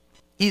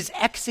 He's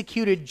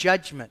executed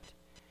judgment.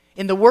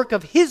 In the work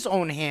of his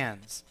own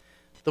hands,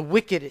 the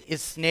wicked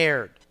is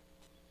snared.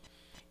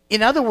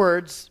 In other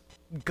words,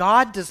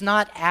 God does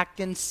not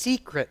act in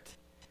secret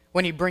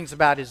when he brings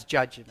about his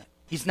judgment.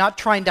 He's not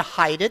trying to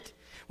hide it.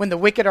 When the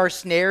wicked are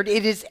snared,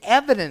 it is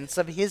evidence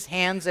of his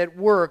hands at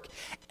work,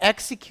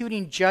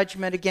 executing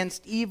judgment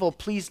against evil.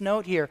 Please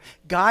note here,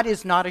 God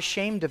is not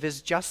ashamed of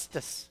his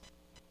justice,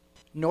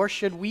 nor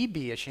should we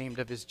be ashamed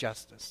of his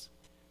justice.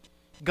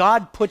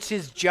 God puts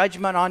his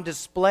judgment on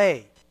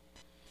display.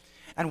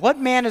 And what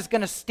man is going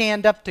to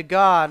stand up to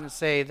God and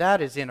say,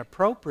 that is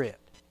inappropriate?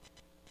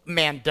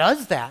 Man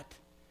does that,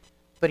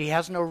 but he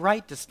has no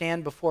right to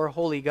stand before a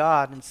holy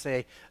God and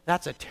say,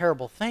 that's a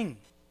terrible thing.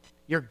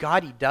 Your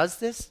God, he does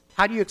this?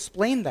 How do you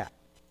explain that?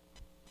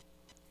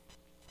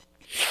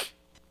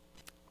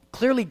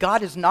 Clearly,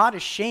 God is not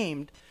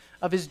ashamed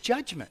of his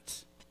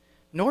judgments,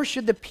 nor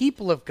should the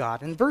people of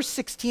God. And verse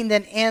 16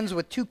 then ends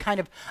with two kind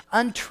of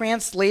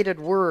untranslated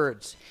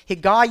words,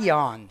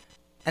 Higgaion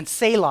and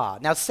Selah.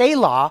 Now,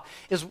 Selah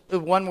is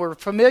one we're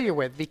familiar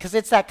with because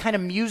it's that kind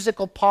of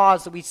musical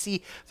pause that we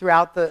see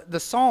throughout the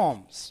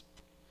Psalms.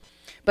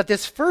 But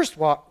this first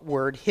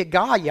word,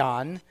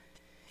 Higgaion,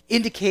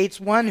 indicates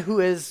one who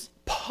is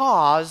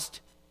paused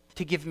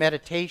to give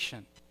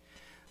meditation.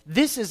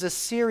 This is a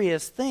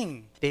serious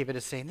thing, David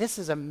is saying. This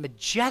is a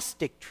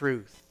majestic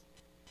truth.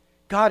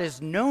 God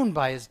is known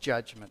by his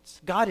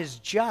judgments. God is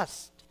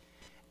just.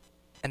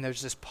 And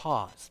there's this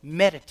pause.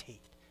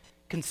 Meditate.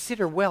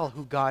 Consider well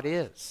who God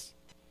is.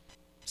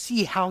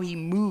 See how he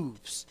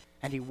moves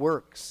and he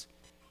works.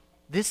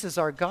 This is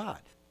our God.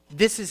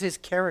 This is his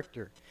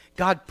character.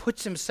 God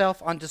puts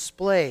himself on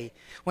display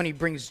when he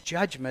brings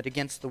judgment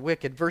against the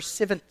wicked. Verse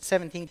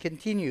 17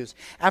 continues.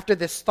 After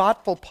this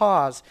thoughtful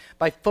pause,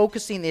 by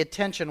focusing the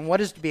attention on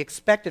what is to be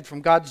expected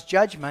from God's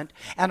judgment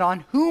and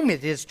on whom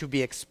it is to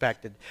be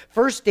expected.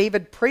 First,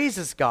 David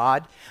praises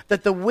God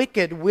that the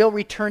wicked will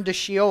return to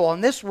Sheol.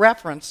 And this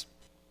reference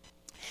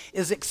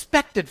is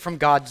expected from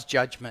God's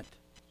judgment.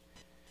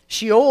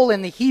 Sheol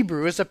in the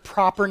Hebrew is a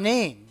proper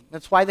name.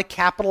 That's why the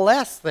capital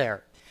S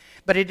there.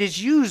 But it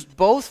is used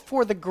both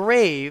for the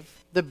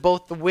grave that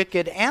both the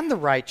wicked and the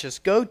righteous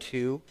go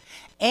to,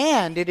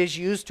 and it is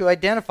used to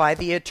identify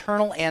the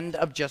eternal end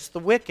of just the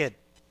wicked.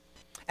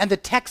 And the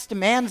text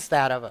demands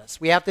that of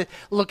us. We have to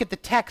look at the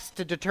text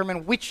to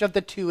determine which of the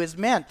two is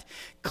meant.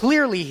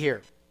 Clearly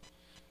here,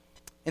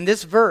 in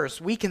this verse,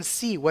 we can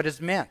see what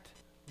is meant.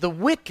 The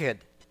wicked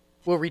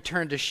will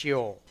return to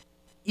Sheol,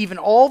 even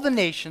all the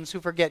nations who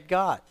forget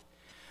God.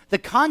 The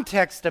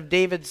context of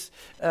David's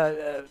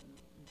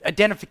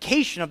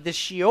identification of this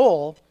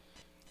Sheol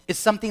is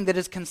something that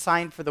is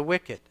consigned for the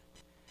wicked.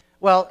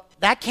 Well,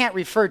 that can't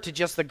refer to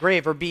just the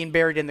grave or being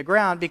buried in the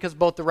ground because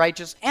both the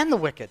righteous and the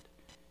wicked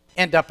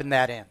end up in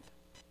that end.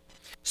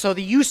 So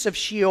the use of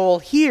Sheol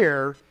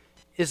here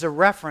is a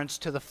reference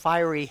to the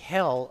fiery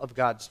hell of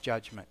God's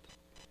judgment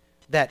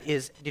that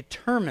is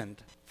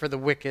determined for the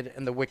wicked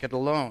and the wicked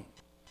alone.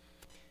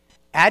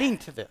 Adding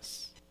to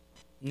this,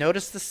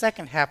 notice the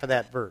second half of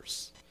that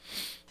verse.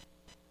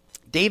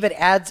 David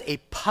adds a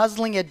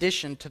puzzling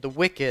addition to the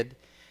wicked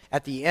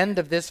at the end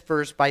of this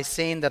verse by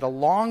saying that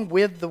along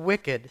with the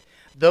wicked,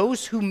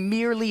 those who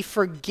merely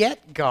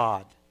forget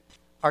God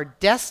are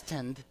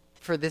destined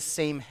for this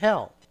same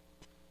hell.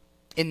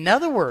 In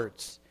other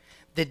words,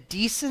 the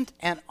decent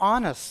and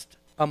honest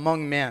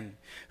among men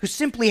who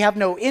simply have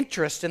no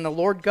interest in the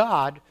Lord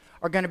God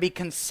are going to be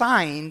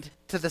consigned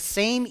to the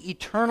same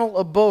eternal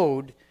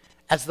abode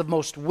as the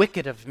most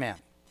wicked of men.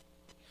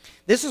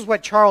 This is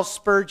what Charles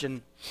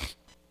Spurgeon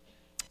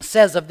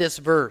says of this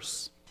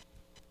verse.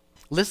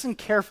 Listen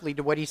carefully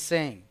to what he's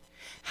saying.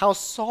 How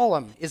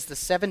solemn is the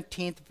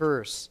 17th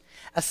verse,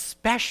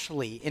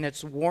 especially in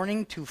its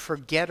warning to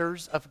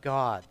forgetters of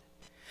God.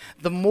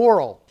 The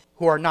moral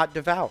who are not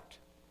devout,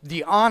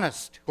 the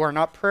honest who are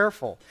not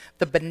prayerful,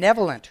 the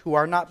benevolent who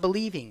are not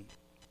believing,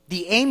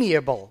 the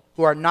amiable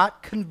who are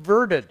not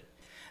converted.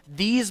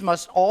 These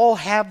must all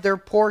have their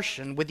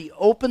portion with the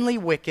openly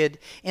wicked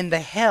in the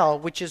hell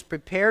which is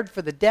prepared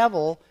for the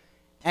devil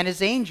and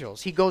his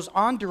angels. He goes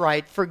on to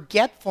write,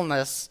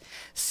 forgetfulness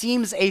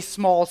seems a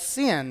small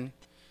sin,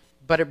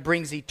 but it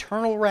brings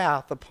eternal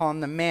wrath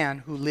upon the man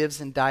who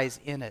lives and dies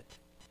in it.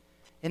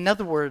 In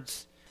other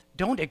words,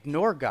 don't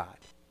ignore God.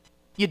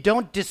 You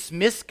don't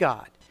dismiss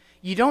God.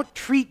 You don't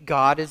treat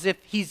God as if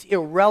he's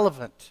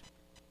irrelevant.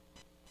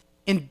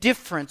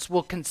 Indifference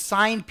will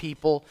consign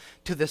people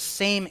to the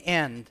same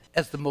end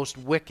as the most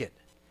wicked.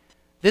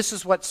 This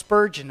is what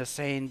Spurgeon is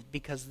saying,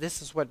 because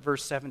this is what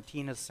verse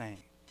 17 is saying.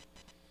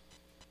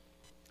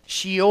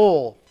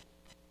 Sheol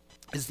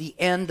is the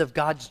end of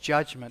God's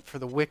judgment for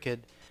the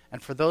wicked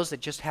and for those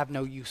that just have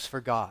no use for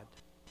God.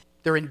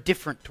 They're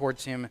indifferent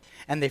towards him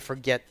and they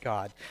forget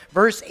God.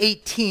 Verse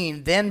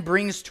 18 then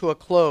brings to a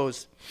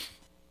close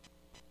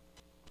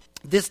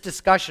this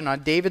discussion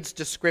on David's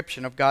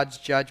description of God's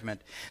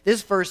judgment.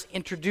 This verse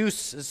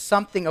introduces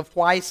something of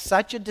why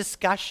such a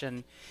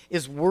discussion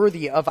is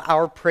worthy of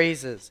our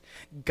praises.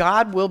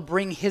 God will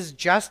bring his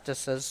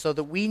justices so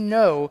that we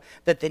know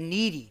that the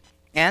needy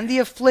and the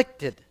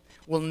afflicted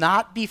will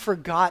not be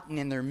forgotten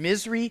in their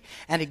misery,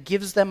 and it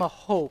gives them a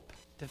hope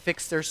to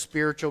fix their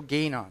spiritual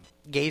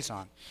gaze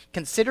on.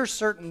 Consider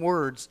certain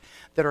words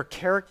that are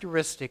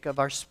characteristic of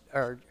our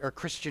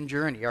Christian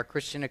journey, our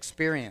Christian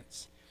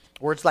experience.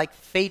 Words like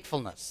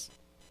faithfulness,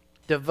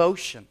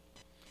 devotion,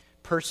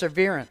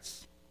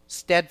 perseverance,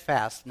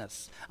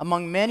 steadfastness,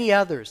 among many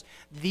others.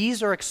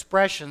 These are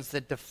expressions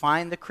that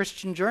define the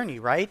Christian journey,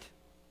 right?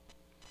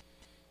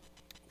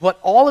 What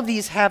all of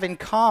these have in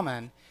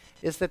common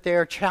is that they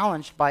are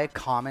challenged by a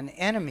common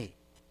enemy,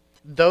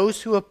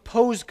 those who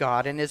oppose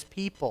God and his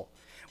people.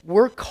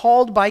 We're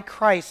called by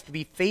Christ to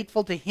be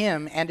faithful to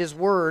him and his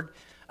word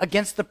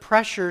against the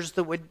pressures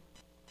that would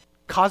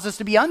cause us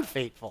to be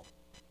unfaithful.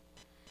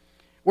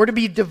 We're to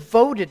be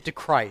devoted to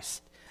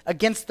Christ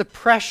against the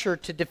pressure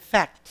to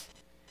defect,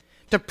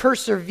 to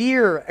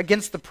persevere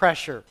against the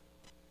pressure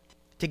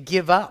to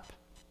give up,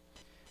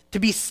 to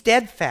be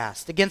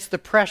steadfast against the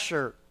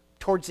pressure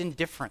towards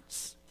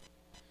indifference.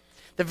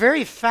 The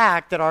very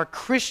fact that our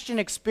Christian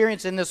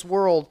experience in this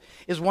world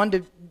is one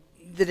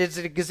that is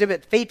to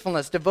exhibit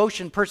faithfulness,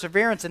 devotion,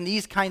 perseverance, and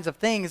these kinds of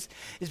things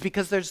is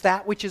because there's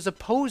that which is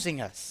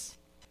opposing us.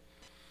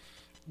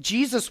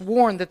 Jesus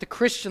warned that the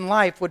Christian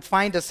life would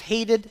find us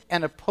hated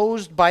and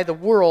opposed by the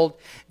world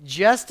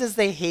just as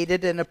they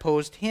hated and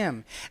opposed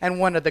him. And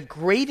one of the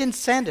great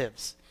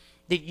incentives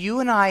that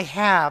you and I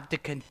have to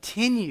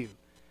continue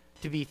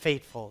to be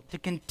faithful, to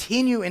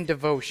continue in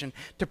devotion,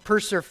 to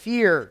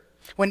persevere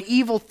when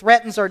evil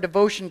threatens our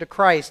devotion to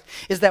Christ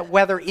is that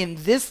whether in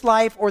this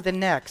life or the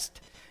next,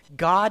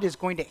 God is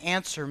going to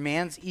answer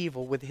man's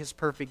evil with his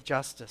perfect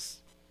justice.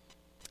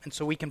 And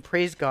so we can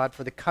praise God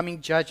for the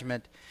coming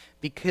judgment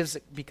because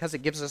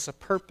it gives us a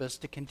purpose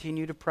to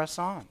continue to press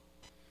on.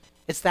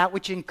 It's that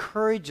which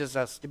encourages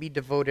us to be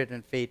devoted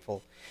and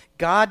faithful.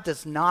 God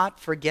does not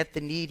forget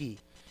the needy.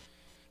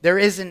 There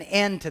is an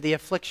end to the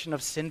affliction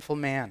of sinful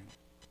man.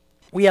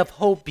 We have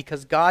hope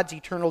because God's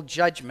eternal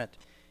judgment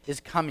is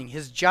coming.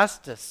 His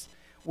justice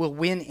will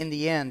win in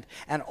the end,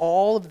 and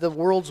all of the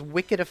world's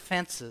wicked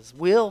offenses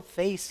will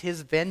face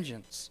his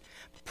vengeance.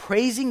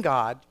 Praising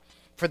God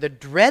for the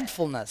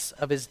dreadfulness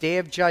of his day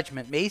of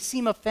judgment may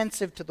seem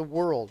offensive to the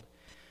world,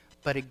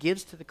 but it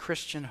gives to the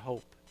Christian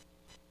hope.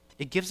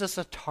 It gives us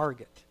a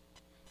target.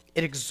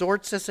 It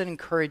exhorts us and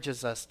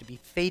encourages us to be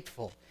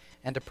faithful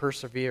and to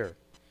persevere.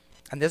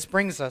 And this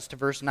brings us to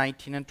verse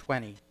 19 and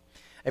 20,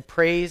 a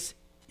praise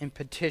and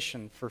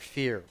petition for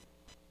fear.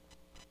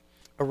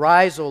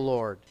 Arise, O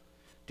Lord,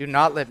 do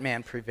not let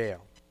man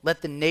prevail.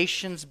 Let the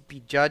nations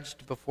be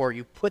judged before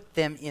you. Put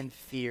them in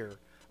fear,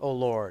 O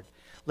Lord.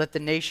 Let the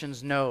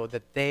nations know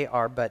that they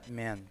are but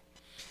men.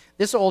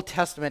 This Old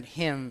Testament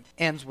hymn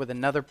ends with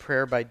another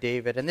prayer by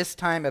David, and this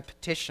time a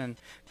petition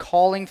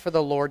calling for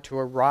the Lord to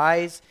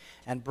arise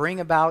and bring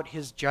about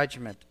his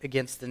judgment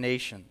against the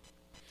nation.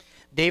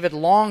 David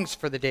longs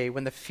for the day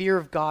when the fear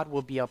of God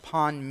will be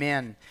upon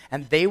men,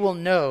 and they will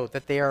know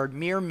that they are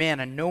mere men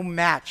and no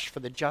match for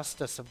the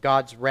justice of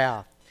God's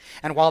wrath.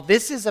 And while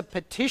this is a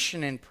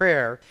petition in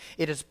prayer,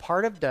 it is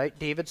part of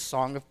David's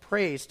song of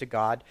praise to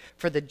God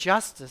for the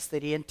justice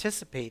that he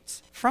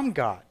anticipates from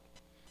God.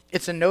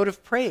 It's a note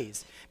of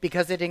praise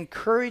because it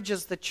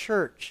encourages the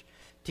church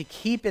to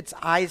keep its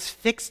eyes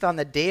fixed on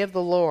the day of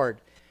the Lord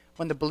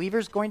when the believer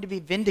is going to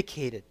be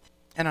vindicated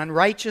and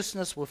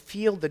unrighteousness will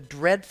feel the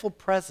dreadful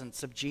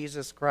presence of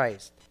Jesus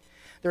Christ.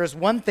 There is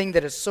one thing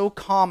that is so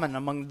common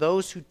among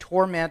those who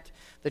torment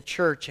the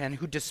church and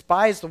who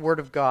despise the word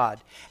of God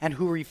and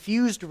who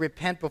refuse to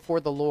repent before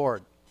the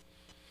Lord.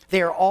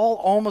 They are all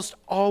almost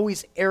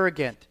always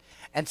arrogant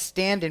and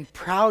stand in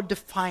proud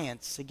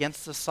defiance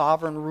against the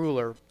sovereign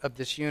ruler of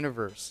this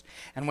universe.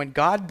 And when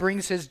God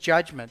brings his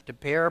judgment to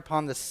bear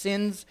upon the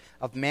sins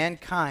of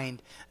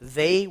mankind,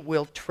 they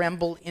will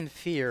tremble in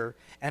fear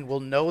and will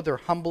know their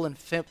humble and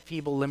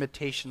feeble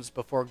limitations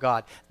before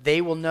God.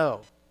 They will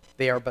know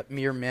they are but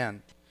mere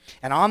men.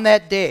 And on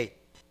that day,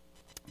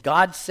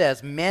 God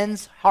says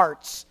men's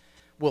hearts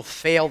will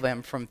fail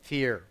them from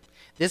fear.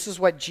 This is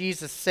what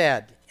Jesus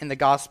said in the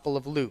Gospel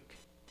of Luke,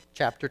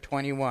 chapter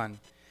 21.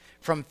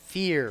 From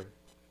fear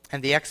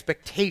and the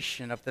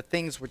expectation of the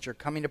things which are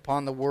coming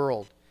upon the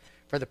world,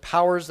 for the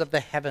powers of the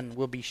heaven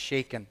will be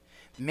shaken.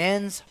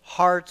 Men's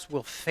hearts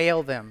will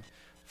fail them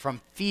from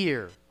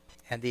fear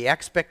and the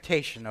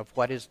expectation of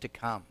what is to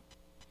come.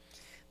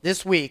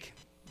 This week,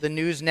 the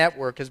news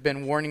network has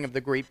been warning of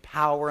the great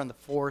power and the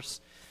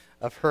force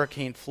of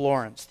Hurricane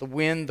Florence. The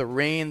wind, the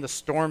rain, the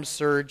storm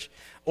surge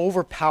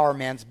overpower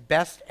man's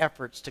best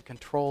efforts to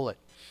control it.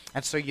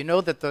 And so you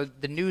know that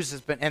the news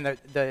has been, and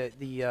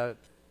the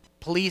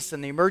police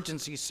and the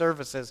emergency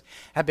services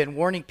have been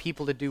warning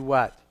people to do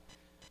what?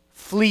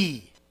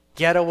 Flee,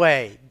 get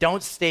away,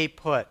 don't stay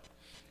put,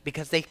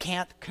 because they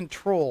can't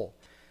control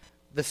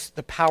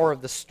the power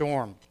of the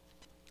storm.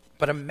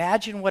 But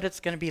imagine what it's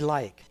going to be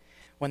like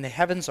when the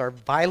heavens are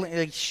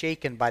violently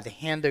shaken by the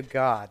hand of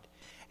God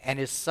and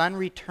his Son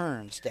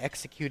returns to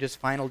execute his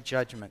final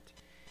judgment.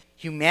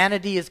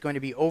 Humanity is going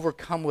to be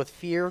overcome with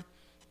fear.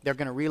 They're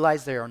going to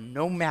realize they are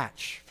no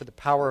match for the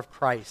power of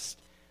Christ,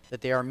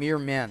 that they are mere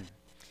men.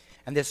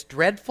 And this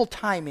dreadful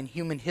time in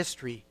human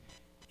history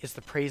is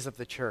the praise of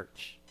the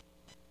church.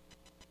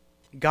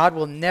 God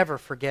will never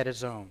forget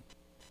his own.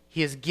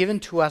 He has given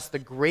to us the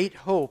great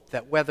hope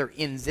that whether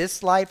in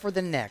this life or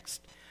the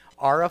next,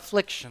 our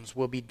afflictions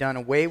will be done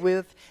away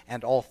with,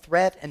 and all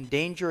threat and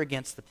danger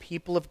against the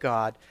people of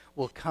God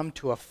will come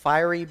to a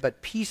fiery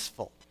but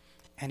peaceful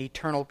and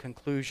eternal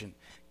conclusion.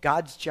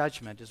 God's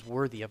judgment is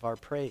worthy of our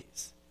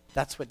praise.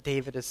 That's what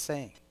David is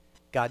saying.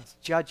 God's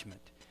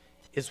judgment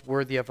is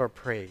worthy of our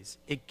praise.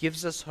 It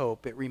gives us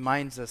hope. It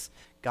reminds us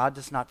God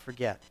does not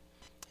forget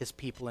his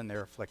people in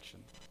their affliction.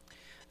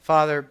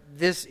 Father,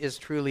 this is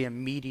truly a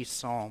meaty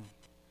psalm.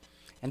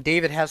 And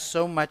David has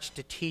so much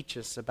to teach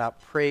us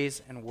about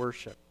praise and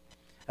worship,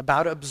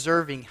 about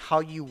observing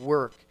how you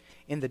work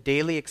in the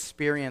daily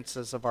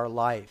experiences of our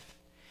life.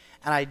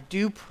 And I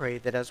do pray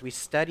that as we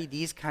study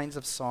these kinds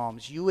of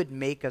psalms, you would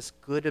make us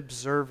good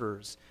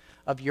observers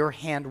of your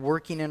hand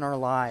working in our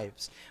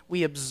lives.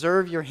 We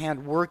observe your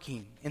hand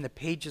working in the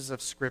pages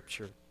of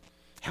Scripture.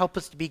 Help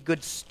us to be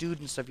good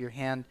students of your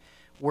hand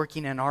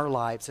working in our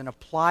lives and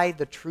apply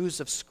the truths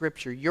of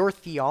Scripture, your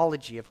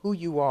theology of who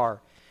you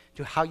are,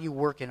 to how you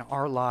work in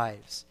our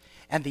lives.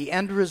 And the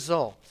end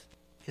result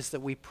is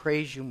that we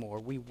praise you more,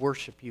 we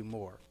worship you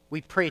more.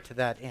 We pray to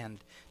that end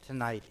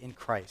tonight in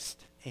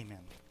Christ. Amen.